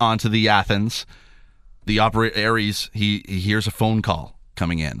back onto the Athens. The operator Aries. He hears a phone call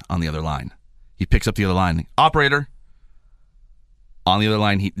coming in on the other line. He picks up the other line. Operator. On the other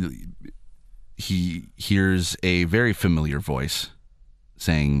line, he hears a very familiar voice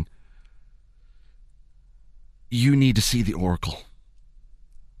saying, "You need to see the Oracle,"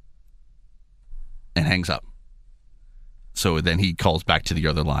 and hangs up. So then he calls back to the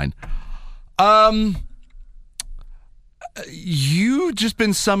other line. You just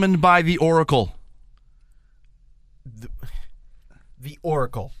been summoned by the Oracle. The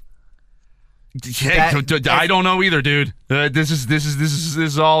Oracle. Hey, That- I don't know either, dude. This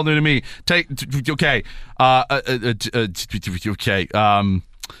is all new to me. Okay. Okay. Right.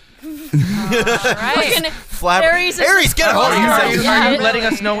 Flab- Aries is- Aries, get a hold of Are yourself. you letting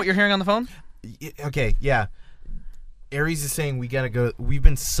us know what you're hearing on the phone? Okay, yeah. Aries is saying we gotta go. We've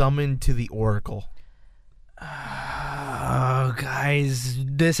been summoned to the Oracle. Oh, guys,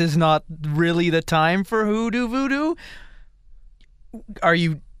 this is not really the time for hoodoo voodoo. Are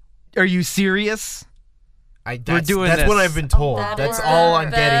you serious? That's doing that's this. what I've been told. That That's is all the I'm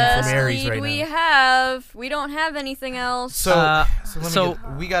getting best from Aries lead right we now. have. We don't have anything else. So, so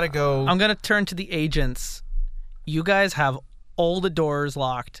we gotta go. I'm gonna turn to the agents. You guys have all the doors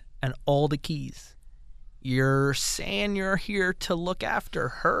locked and all the keys. You're saying you're here to look after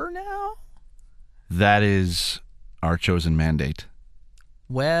her now? That is our chosen mandate.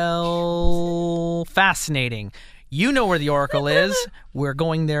 Well, fascinating. You know where the Oracle is. We're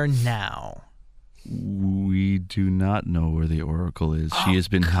going there now. We do not know where the Oracle is. She has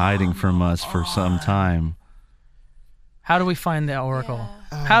been hiding from us for some time. How do we find the Oracle? Yeah.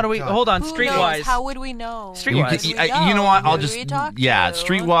 How do we... God. Hold on, Who Streetwise. knows? How would we know? Streetwise. You know what? I'll Who do just we talk to?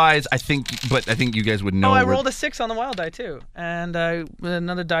 Streetwise. I think you guys would know. Oh, I where- rolled a 6 on the wild die, too. And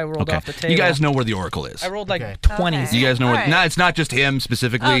another die rolled Okay, off the table. you guys know where the Oracle is. I rolled like Okay. 20s. Okay. You guys know where. Alright. No, it's not just him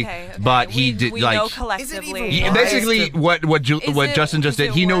specifically, Okay, but we, he did we like. know Is it collectively. even Yeah, wise basically, to- what Is Justin it- just is did,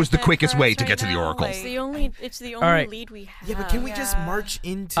 it he knows worth the it quickest for way us to right get to the now? Oracle. Like- It's the only All right. lead we have. Yeah, but can we just Yeah. march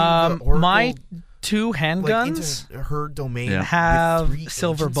into the Oracle? 2 handguns. into her domain. Yeah. Have with 3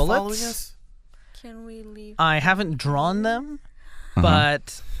 silver agents following bullets. us? Can we leave? I haven't drawn them, Uh-huh.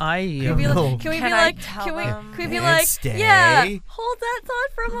 but I. Can we, No. can we Can be I like, tell can we them? be And like, stay. yeah, hold that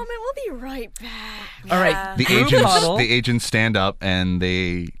thought for a moment. We'll be right back. All right, Yeah. The Group agents, huddle. the agents stand up and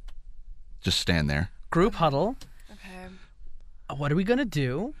they just stand there. Group huddle. Okay. What are we gonna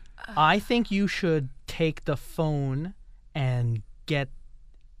do? I think you should take the phone and get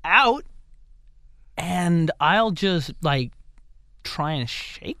out, and I'll just like try and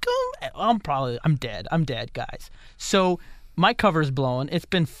shake him. I'm dead. I'm dead, guys. So my cover's blown. It's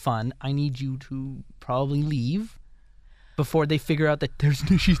been fun. I need you to probably leave before they figure out that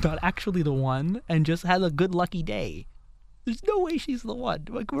she's not actually the one, and just have a good lucky day. There's no way she's the one.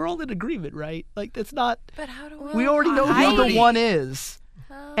 Like, we're all in agreement, right? Like, that's not. But how do We already know who the Right. one is.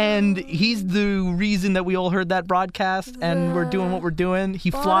 And he's the reason that we all heard that broadcast and we're doing what we're doing. He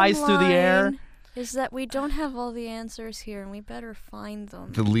flies through the air. Is that we don't have all the answers here, and we better find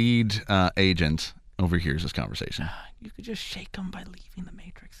them. The lead agent overhears this conversation. You could just shake him by leaving the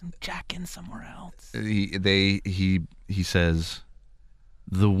Matrix and jack in somewhere else. He says,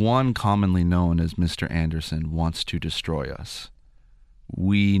 the one commonly known as Mr. Anderson wants to destroy us.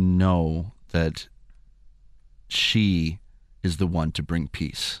 We know that she is the one to bring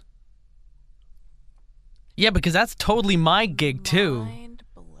peace. Yeah, because that's totally my gig too. Mind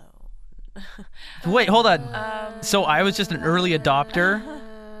blown. Wait, hold on. So I was just an early adopter?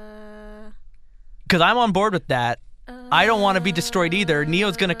 Because I'm on board with that. I don't want to be destroyed either.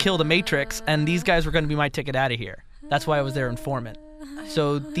 Neo's going to kill the Matrix, and these guys were going to be my ticket out of here. That's why I was their informant.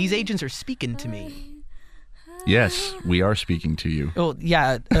 So these agents are speaking to me. Yes, we are speaking to you. Oh,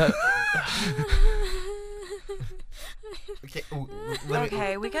 yeah. Okay, let me,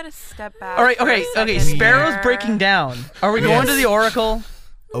 Okay, we gotta step back. All right, for a okay. second Sparrow's here. breaking down. Are we going to the Oracle?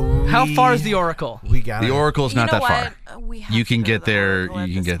 How far is the Oracle? We got The it. Oracle's You not know that far. what? We have You to can go to get the there- Oracle at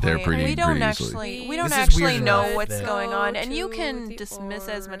you can this get there point. pretty- We don't pretty actually, easily. we don't This is actually weird know enough what's that- going on, and you Go can to dismiss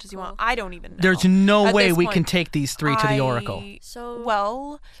as much as you want. Oracle. I don't even know. There's no At way this we point, can take these 3 to the Oracle. So,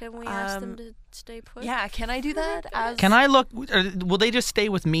 Well, can we ask them to stay put? yeah. Can I do that? As Can I look? Will they just stay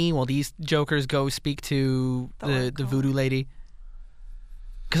with me while these jokers go speak to the Oracle. voodoo lady?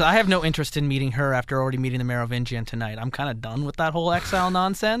 Because I have no interest in meeting her after already meeting the Merovingian tonight. I'm kind of done with that whole exile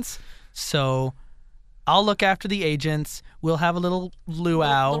nonsense. So I'll look after the agents. We'll have a little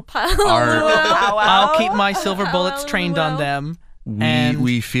luau. Little pile. I'll keep my silver bullets trained on them. And-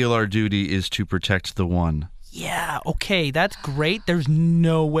 We feel our duty is to protect the one. Yeah, okay, that's great. There's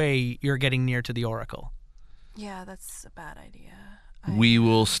no way you're getting near to the Oracle. Yeah, that's a bad idea. We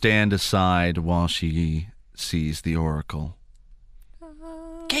will stand aside while she sees the Oracle.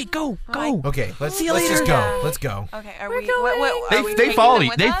 Okay, go. Okay, let's See you just later. go. Let's go. Okay, are We're we? going. Are we They taking follow them you.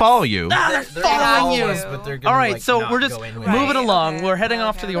 with They us? follow you. They're They're gonna following follow you. us, but they're gonna, All right, like, so not we're just go in with moving us. along. Okay, We're heading okay,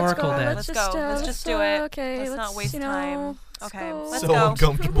 off to the okay. Oracle then. Let's go. Let's just do it. Okay, Let's not waste time. Okay, let's So go.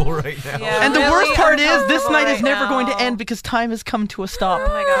 uncomfortable right now. Yeah. And the Really worst part is this uncomfortable night is right never going to now. end because time has come to a stop. Oh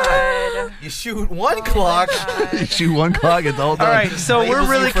my god. You shoot one clock. God. Shoot one clock, it's all done. All right, so we're Labels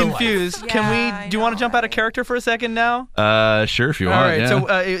you really for life. confused. Yeah, Can we? I Do you want to know, jump out of right? character for a second now? Sure, if you All want.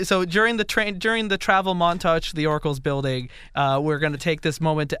 right. Yeah. So during the travel montage to the Oracle's building, we're gonna take this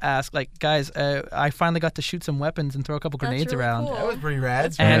moment to ask, like, guys, I finally got to shoot some weapons and throw a couple That's grenades really around. cool. That was pretty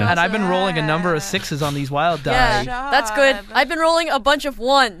rad. And, Yeah. and I've been rolling a number of Yeah. 6s on these wild Yeah, die. that's good. job. I've been rolling a bunch of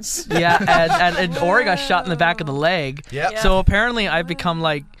 1s. Yeah, and Ori got shot in the back of the leg. Yep. So apparently I've become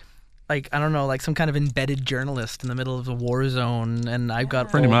like I don't know, like some kind of embedded journalist in the middle of a war zone, and I've got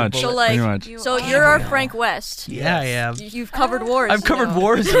Pretty all the much. bullets. So like, Pretty much. so you're our Frank West. Yeah, I am. You've covered wars. I've covered you know.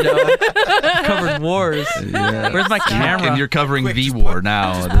 wars, you know. covered wars. Yeah. Where's my camera? And you're covering Quick, the just war put-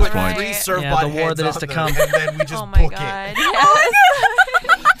 now just at this put point. 3 serve Yeah, bot the war heads that is on to them, come. And then we just Oh my book god. it.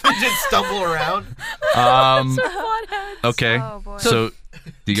 Just stumble around. Okay. Oh boy. So,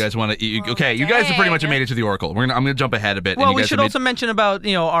 do you guys want to? Okay, you guys have pretty much dang. made it to the Oracle. I'm gonna jump ahead a bit. Well, and you we guys should have also mention about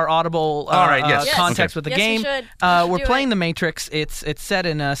our Audible All right, yes. Yes. context Okay. with the Yes, we game. should. We're Do playing it. The Matrix. It's set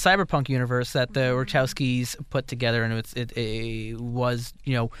in a cyberpunk universe that the Wachowskis put together, and it was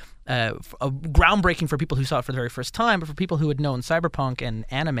groundbreaking for people who saw it for the very first time, but for people who had known cyberpunk and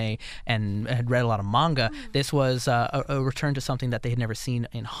anime and had read a lot of manga, this was a return to something that they had never seen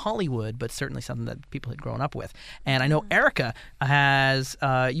in Hollywood, but certainly something that people had grown up with. And I know Erica has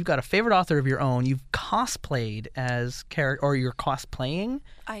you've got a favorite author of your own. You've cosplayed as character, or you're cosplaying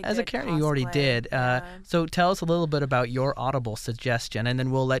I as a did character. You already cosplay, did. yeah. So tell us a little bit about your Audible suggestion, and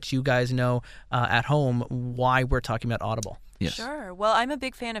then we'll let you guys know at home why we're talking about Audible. Yes. Sure. Well, I'm a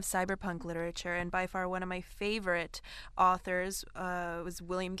big fan of cyberpunk literature, and by far one of my favorite authors was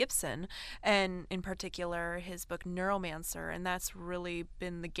William Gibson, and in particular his book Neuromancer, and that's really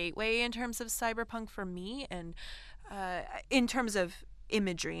been the gateway in terms of cyberpunk for me, and in terms of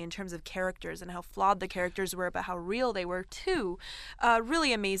imagery, in terms of characters and how flawed the characters were, but how real they were too.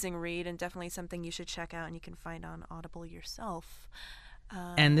 Really amazing read, and definitely something you should check out, and you can find on Audible yourself.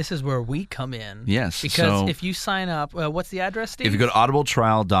 And this is where we come in. Yes, Because so- if you sign up, what's the address, Steve? If you go to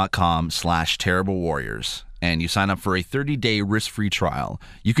audibletrial.com/terriblewarriors and you sign up for a 30-day risk-free trial,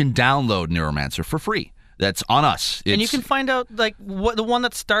 you can download Neuromancer for free. That's on us. and you can find out like what the one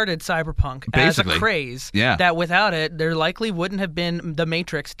that started cyberpunk as a Basically. craze. Yeah. That without it, there likely wouldn't have been the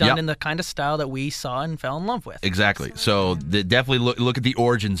Matrix done Yep. in the kind of style that we saw and fell in love with. Exactly. So definitely look at the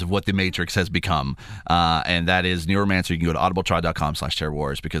origins of what the Matrix has become, and that is Neuromancer. You can go to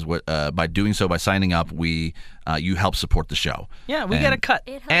audibletrial.com/terriblewarriors because by doing so, by signing up, you help support the show. Yeah, we And- get a cut.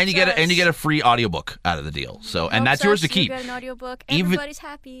 It helps And you get us. a free audiobook out of the deal. So and Helps that's yours to us, you keep. get an audiobook. Even- Everybody's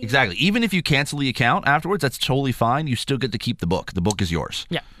happy. Exactly. Even if you cancel the account afterwards, that's totally fine. You still get to keep the book. The book is yours.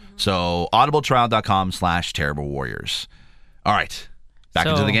 Yeah. So audibletrial.com/terriblewarriors. All right. Back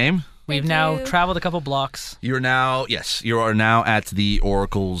into So- the game. We've Thank now you. traveled a couple blocks. You are now at the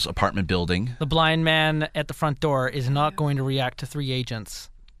Oracle's apartment building. The blind man at the front door is not going to react to 3 agents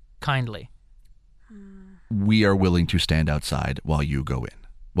kindly. We are willing to stand outside while you go in,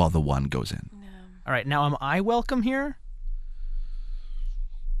 while the one goes in. All right, now am I welcome here?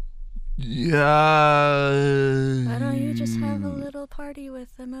 Why don't you just have a little party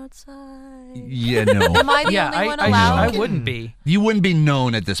with them outside? Yeah, no. Am I the yeah, only one I allowed? wouldn't be. You wouldn't be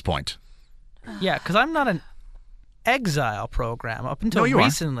known at this point. Yeah, because I'm not an exile program up until No, you are.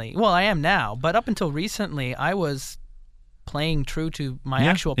 recently. Well, I am now, but up until recently, I was playing true to my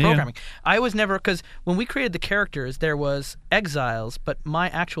Yeah, actual yeah, yeah. programming. I was never, because when we created the characters, there was exiles, but my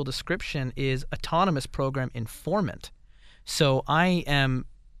actual description is autonomous program informant. So I am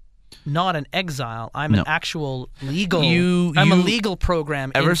not an exile. I'm No. an actual legal. You- I'm a you- legal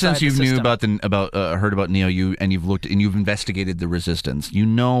program. Ever inside since the you knew system. heard about Neo, you've looked and you've investigated the Resistance. You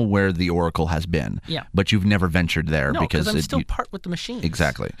know where the Oracle has been. Yeah. But you've never ventured there No, because I'm still part with the machines.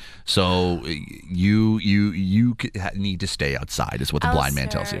 exactly. So you need to stay outside, is what the blind man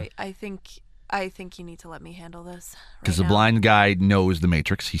tells you. Alistair, I think you need to let me handle this. Because right the now. blind guy knows the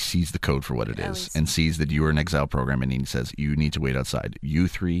Matrix. He sees the code for what it is least- and sees that you are an exile program, and he says, you need to wait outside. You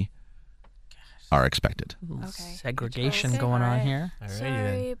 3 are expected. Okay. Segregation Okay. going on Alright. here. Alrighty then.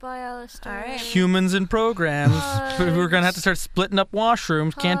 Sorry, bye, Alistair. All right. Humans and programs. We're going to have to start splitting up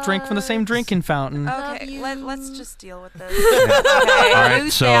washrooms. Can't drink from the same Hugs. drinking fountain. Okay, you. let's just deal with this. All Okay, right.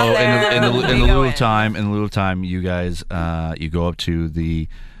 who's So down there? in the We lieu go of in. time, you guys you go up to the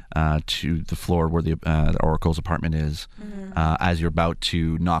floor where the Oracle's apartment is. As you're about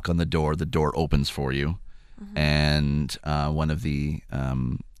to knock on the door opens for you, and one of the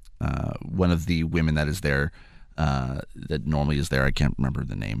women that is there, that normally is there. I can't remember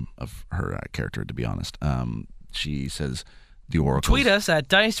the name of her character, to be honest. She says, "The Oracle." Tweet us at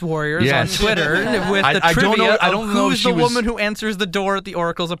Dice Warriors Yes. on Twitter with the I don't trivia know- I of don't know if who's she the was- woman who answers the door at the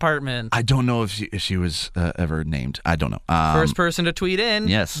Oracle's apartment. I don't know if she was ever named. I don't know. First person to tweet in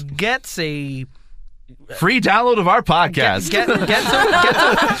yes. gets a Free download of our podcast. gets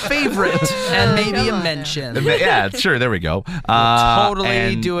a favorite and maybe a mention. Yeah, sure. There we go. Totally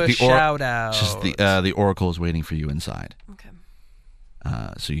and do a the shout out. Just the Oracle is waiting for you inside. Okay,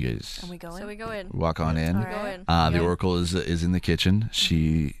 So you guys and we go in. So we go in. walk on in. We go in. The Oracle is in the kitchen.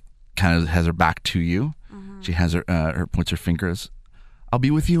 She kind of has her back to you. She has her points her fingers. I'll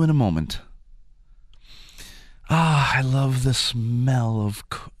be with you in a moment. I love the smell of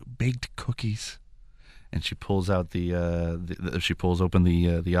baked cookies. And she pulls out she pulls open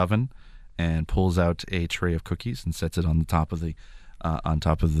the oven and pulls out a tray of cookies and sets it on the top of the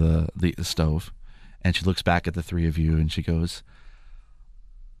stove. And she looks back at the 3 of you and she goes,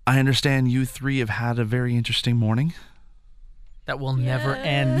 "I understand you 3 have had a very interesting morning." That will never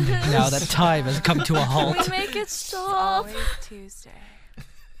end now that time has come to a We halt. make it It's stop. always Tuesday.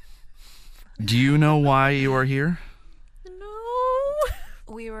 Do you know why you are here? No.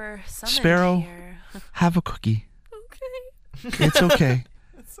 We were summoned Sparrow. here. Have a cookie. Okay. It's okay.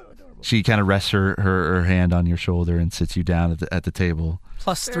 She kind of rests her hand on your shoulder and sits you down at the table.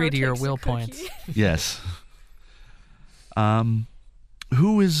 Plus 3 to your will points. Yes.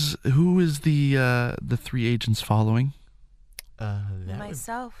 Who is the 3 agents following? That would-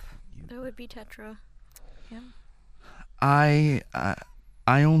 Myself. That would be Tetra. I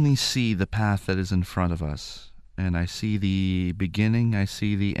only see the path that is in front of us, and I see the beginning, I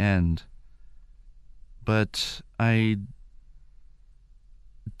see the end. But I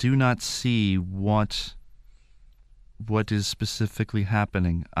do not see what is specifically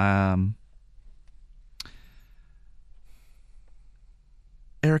happening.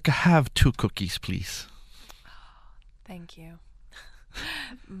 Erica, have 2 cookies, please. Thank you.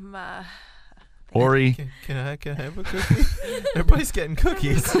 Ori, Can I have a cookie? Everybody's getting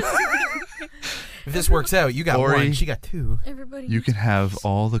cookies. If this works out, you got Ori. 1, she got 2. Everybody. you can have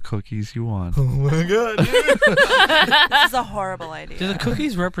all the cookies you want. Oh my god. This is a horrible idea. Do the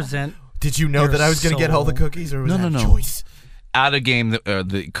cookies represent? Did you know Your that I was going to get all the soul. cookies, or was No, that no, a no. choice? Out of game,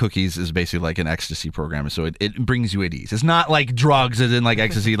 the cookies is basically like an ecstasy program, so it brings you at ease. It's not like drugs, as in like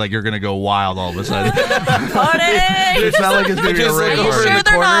ecstasy, like you're gonna go wild all of a sudden. It's not like it's gonna be a Just like regular. Are you over in sure the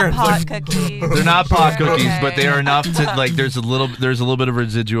they're corner. not pot cookies? They're not pot cookies, Okay. but they are enough to like. There's a little bit of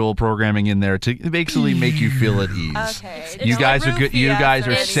residual programming in there to basically make you feel at ease. Okay. You guys are good. You guys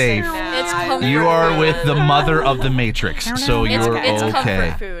are safe. It's comfort You are food. with the mother of the Matrix, so It's- you're it's okay.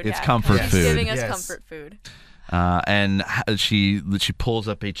 comfort food. It's Yeah, comfort It's food. giving us Yes. comfort food. And she pulls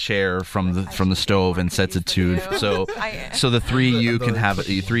up a chair from the stove and sets it to so the 3 you can have a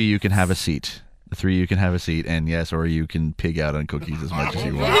seat. The 3 you can have a seat, and yes, or you can pig out on cookies as much as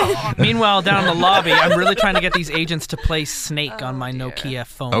you want. Meanwhile, down in the lobby, I'm really trying to get these agents to play Snake on my Nokia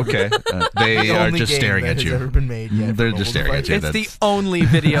phone. Okay, they The are only just game staring that at has you. ever been made yet They're for just mobile staring at you. It's the That's- only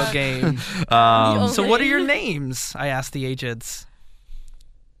video game. The So only- what are your names? I asked the agents.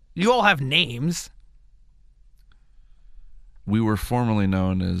 You all have names. We were formerly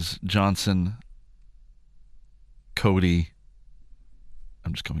known as Johnson, Cody.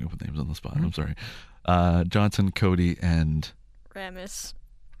 I'm just coming up with names on the spot. I'm sorry. Johnson, Cody, and Ramus.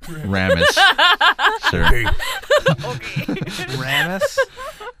 Ramus. Sure. Ramus.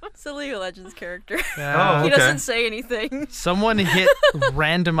 It's a League of Legends character. Oh, He okay. doesn't say anything. Someone hit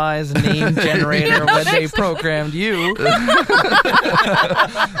randomized name generator when they programmed you. All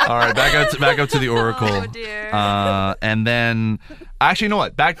right, back up to the Oracle. Oh dear. And then, actually, you know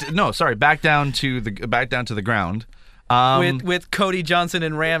what? Back down to the ground. With Cody Johnson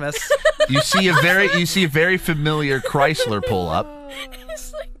and Ramus. You see a very familiar Chrysler pull up.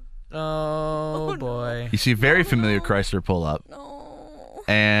 It's like, Oh boy. You see a very familiar Chrysler pull up, no.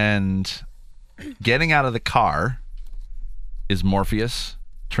 and getting out of the car is Morpheus,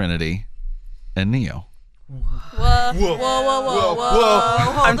 Trinity, and Neo. Whoa, whoa, whoa,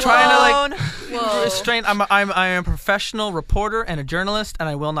 whoa. I'm trying to Whoa. restrain. I'm a professional reporter and a journalist, and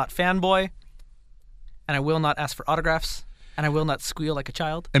I will not fanboy, and I will not ask for autographs, and I will not squeal like a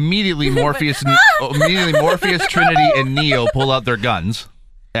child. Immediately, Morpheus, Trinity, and Neo pull out their guns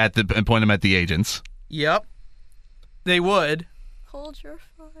and point them at the agents. Yep. They would. Hold your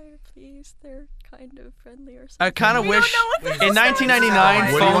fire, please. They're kind of friendly or something. I kind of wish in 1999 What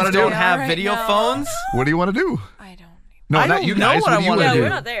do you wanna phones do? don't have Right video now. phones. What do you want to do? I don't. No, I not don't you know guys. what What I do you wanna want to do. do? We're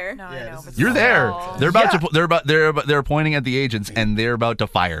not there. No, Yeah, I know. this but is- You're there. still. They're about Yeah. to. They're pointing at the agents, and they're about to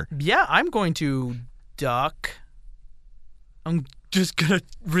fire. Yeah, I'm going to duck. I'm just gonna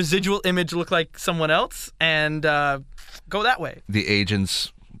residual image look like someone else and go that way. The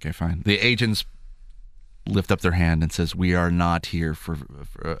agents. Okay, fine. The agents lift up their hand and says, "We are not here for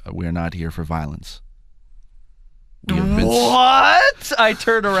violence. We have been What? I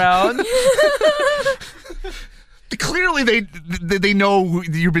turn around. clearly they know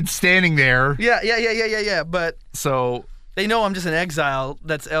you've been standing there. Yeah. But So they know I'm just an exile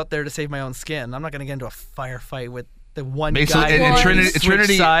that's out there to save my own skin. I'm not gonna get into a firefight with the one basically, guy. and who Trinity, switched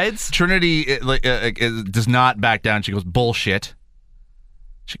Trinity, sides. Trinity does not back down. She goes bullshit.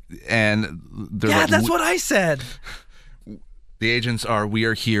 And they're Yeah, like, that's what I said. the agents are. We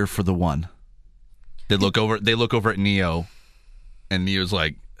are here for the one. They look over at Neo, and Neo's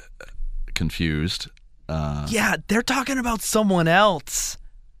like confused. Yeah, they're talking about someone else.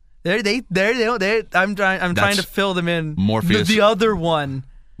 I'm trying to fill them in. Morpheus. The other one.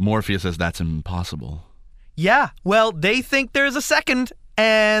 Morpheus says that's impossible. Yeah, well, they think there's a second,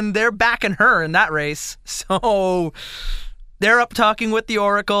 and they're backing her in that race. So they're up talking with the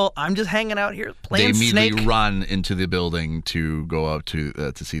Oracle. I'm just hanging out here They playing immediately Snake. run into the building to go up to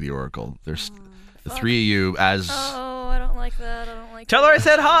see the Oracle. There's the 3 of you as Oh, I don't like that. I don't like Tell that. her I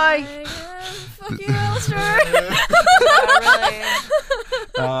said hi. Yeah, fuck you, Alistair. Yeah, really.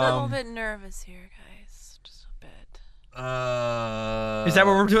 I'm a little um, bit nervous here, guys. Just a bit. Is that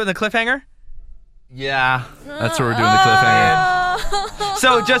what we're doing, the cliffhanger? Yeah, that's what we're doing. The cliffhanger.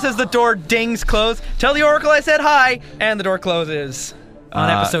 So just as the door dings closed, tell the Oracle I said hi, and the door closes. on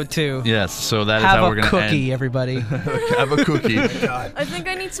episode 2. Yes, so that is Have how a we're going to cookie, end. everybody. Have a cookie. I think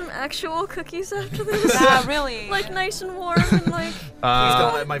I need some actual cookies after this. Yeah, really. Like nice and warm and like. Please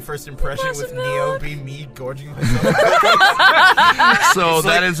don't let my first impression glass with of Neo milk. be me gorging myself. So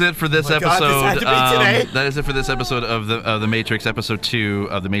that is it for this oh my God, this episode. had to be today. That is it for this episode of the Matrix, episode 2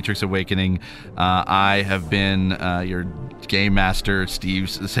 of the Matrix Awakening. I have been your game master, Steve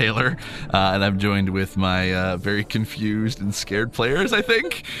Saylor, and I'm joined with my very confused and scared players, I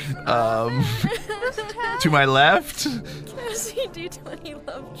think. To my left. Cassie D20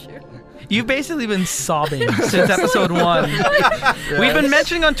 loved you. You've basically been sobbing since episode 1. We've been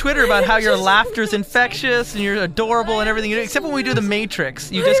mentioning on Twitter about how your laughter's infectious and you're adorable and everything, except when we do the Matrix.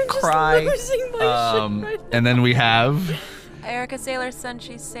 You just cry. Losing my shit right And then we have... Erica Sailor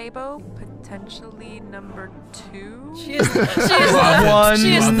Sunshi Sabo, potentially number 2. She is the One. 2.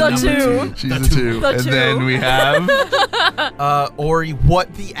 She's the 2. The And two. then we have... Ori,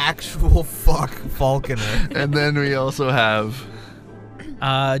 what the actual fuck, Falconer? And then we also have...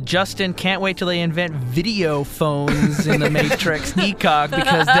 Justin can't wait till they invent video phones in the Matrix Heacock,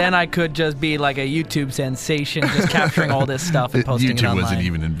 because then I could just be like a YouTube sensation, just capturing all this stuff and posting it YouTube online. wasn't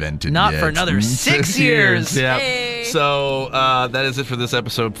even invented Not yet. for another 6 years. Yeah. Hey. So that is it for this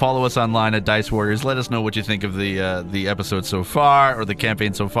episode. Follow us online at Dice Warriors. Let us know what you think of the episode so far, or the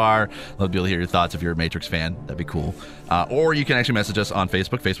campaign so far. Love to be able to hear your thoughts if you're a Matrix fan. That'd be cool. Or you can actually message us on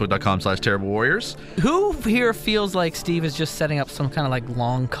Facebook, facebook.com/Terrible Warriors. Who here feels like Steve is just setting up some kind of like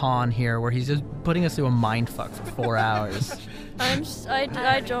long con here where he's just putting us through a mind fuck for 4 hours?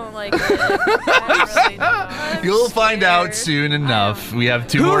 I don't like it. I really don't. I'm You'll find out scared. soon enough. We have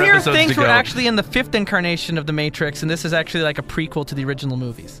 2 Who more here episodes thinks to go. we're actually in the 5th incarnation of the Matrix and this is actually like a prequel to the original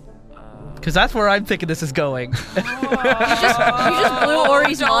movies? Because that's where I'm thinking this is going. You just blew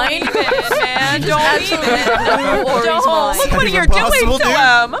Ori's Don't mind. even, man. Don't absolutely even. blew Ori's Don't. mind. Look what That's you're impossible, doing to dude.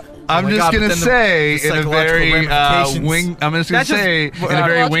 him. I'm Oh my just God, gonna but then say the in a psychological very ramifications. wink. I'm just gonna That's just- say in a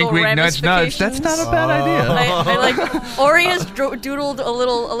very wink, Psychological wink, nudge, nudge. That's not a bad idea. I like Ori has doodled a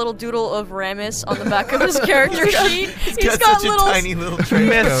little doodle of Ramus on the back of his character sheet. He's got such little a tiny little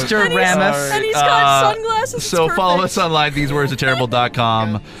trench coat. Mr. and he's- Ramus. and he's got sunglasses. So It's follow perfect. us online,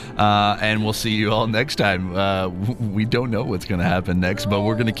 thesewordsarterrible.com, and we'll see you all next time. We don't know what's going to happen next, but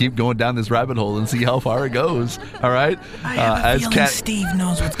we're going to keep going down this rabbit hole and see how far it goes. All right? I have a feeling Steve. Steve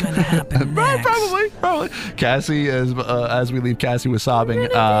knows what's going to happen next. Probably. Cassie, as we leave Cassie with sobbing,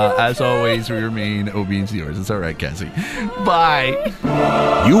 as always, we remain obedience to yours. It's all right, Cassie. Bye.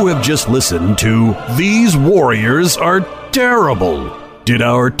 You have just listened to These Warriors Are Terrible. Did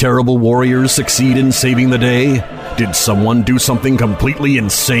our terrible warriors succeed in saving the day? Did someone do something completely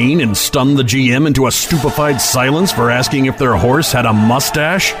insane and stun the GM into a stupefied silence for asking if their horse had a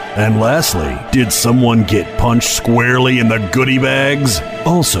mustache? And lastly, did someone get punched squarely in the goodie bags?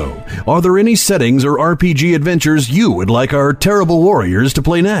 Also, are there any settings or RPG adventures you would like our terrible warriors to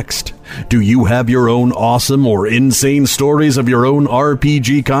play next? Do you have your own awesome or insane stories of your own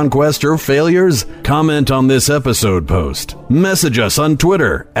RPG conquest or failures? Comment on this episode post. Message us on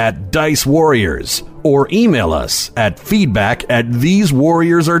Twitter at Dice Warriors or email us at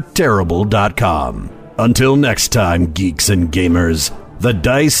feedback@thesewarriorsarterrible.com. Until next time, geeks and gamers, the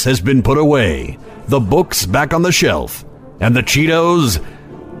dice has been put away, the books back on the shelf, and the Cheetos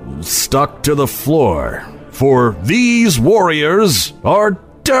stuck to the floor. For these warriors are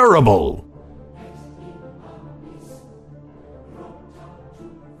terrible.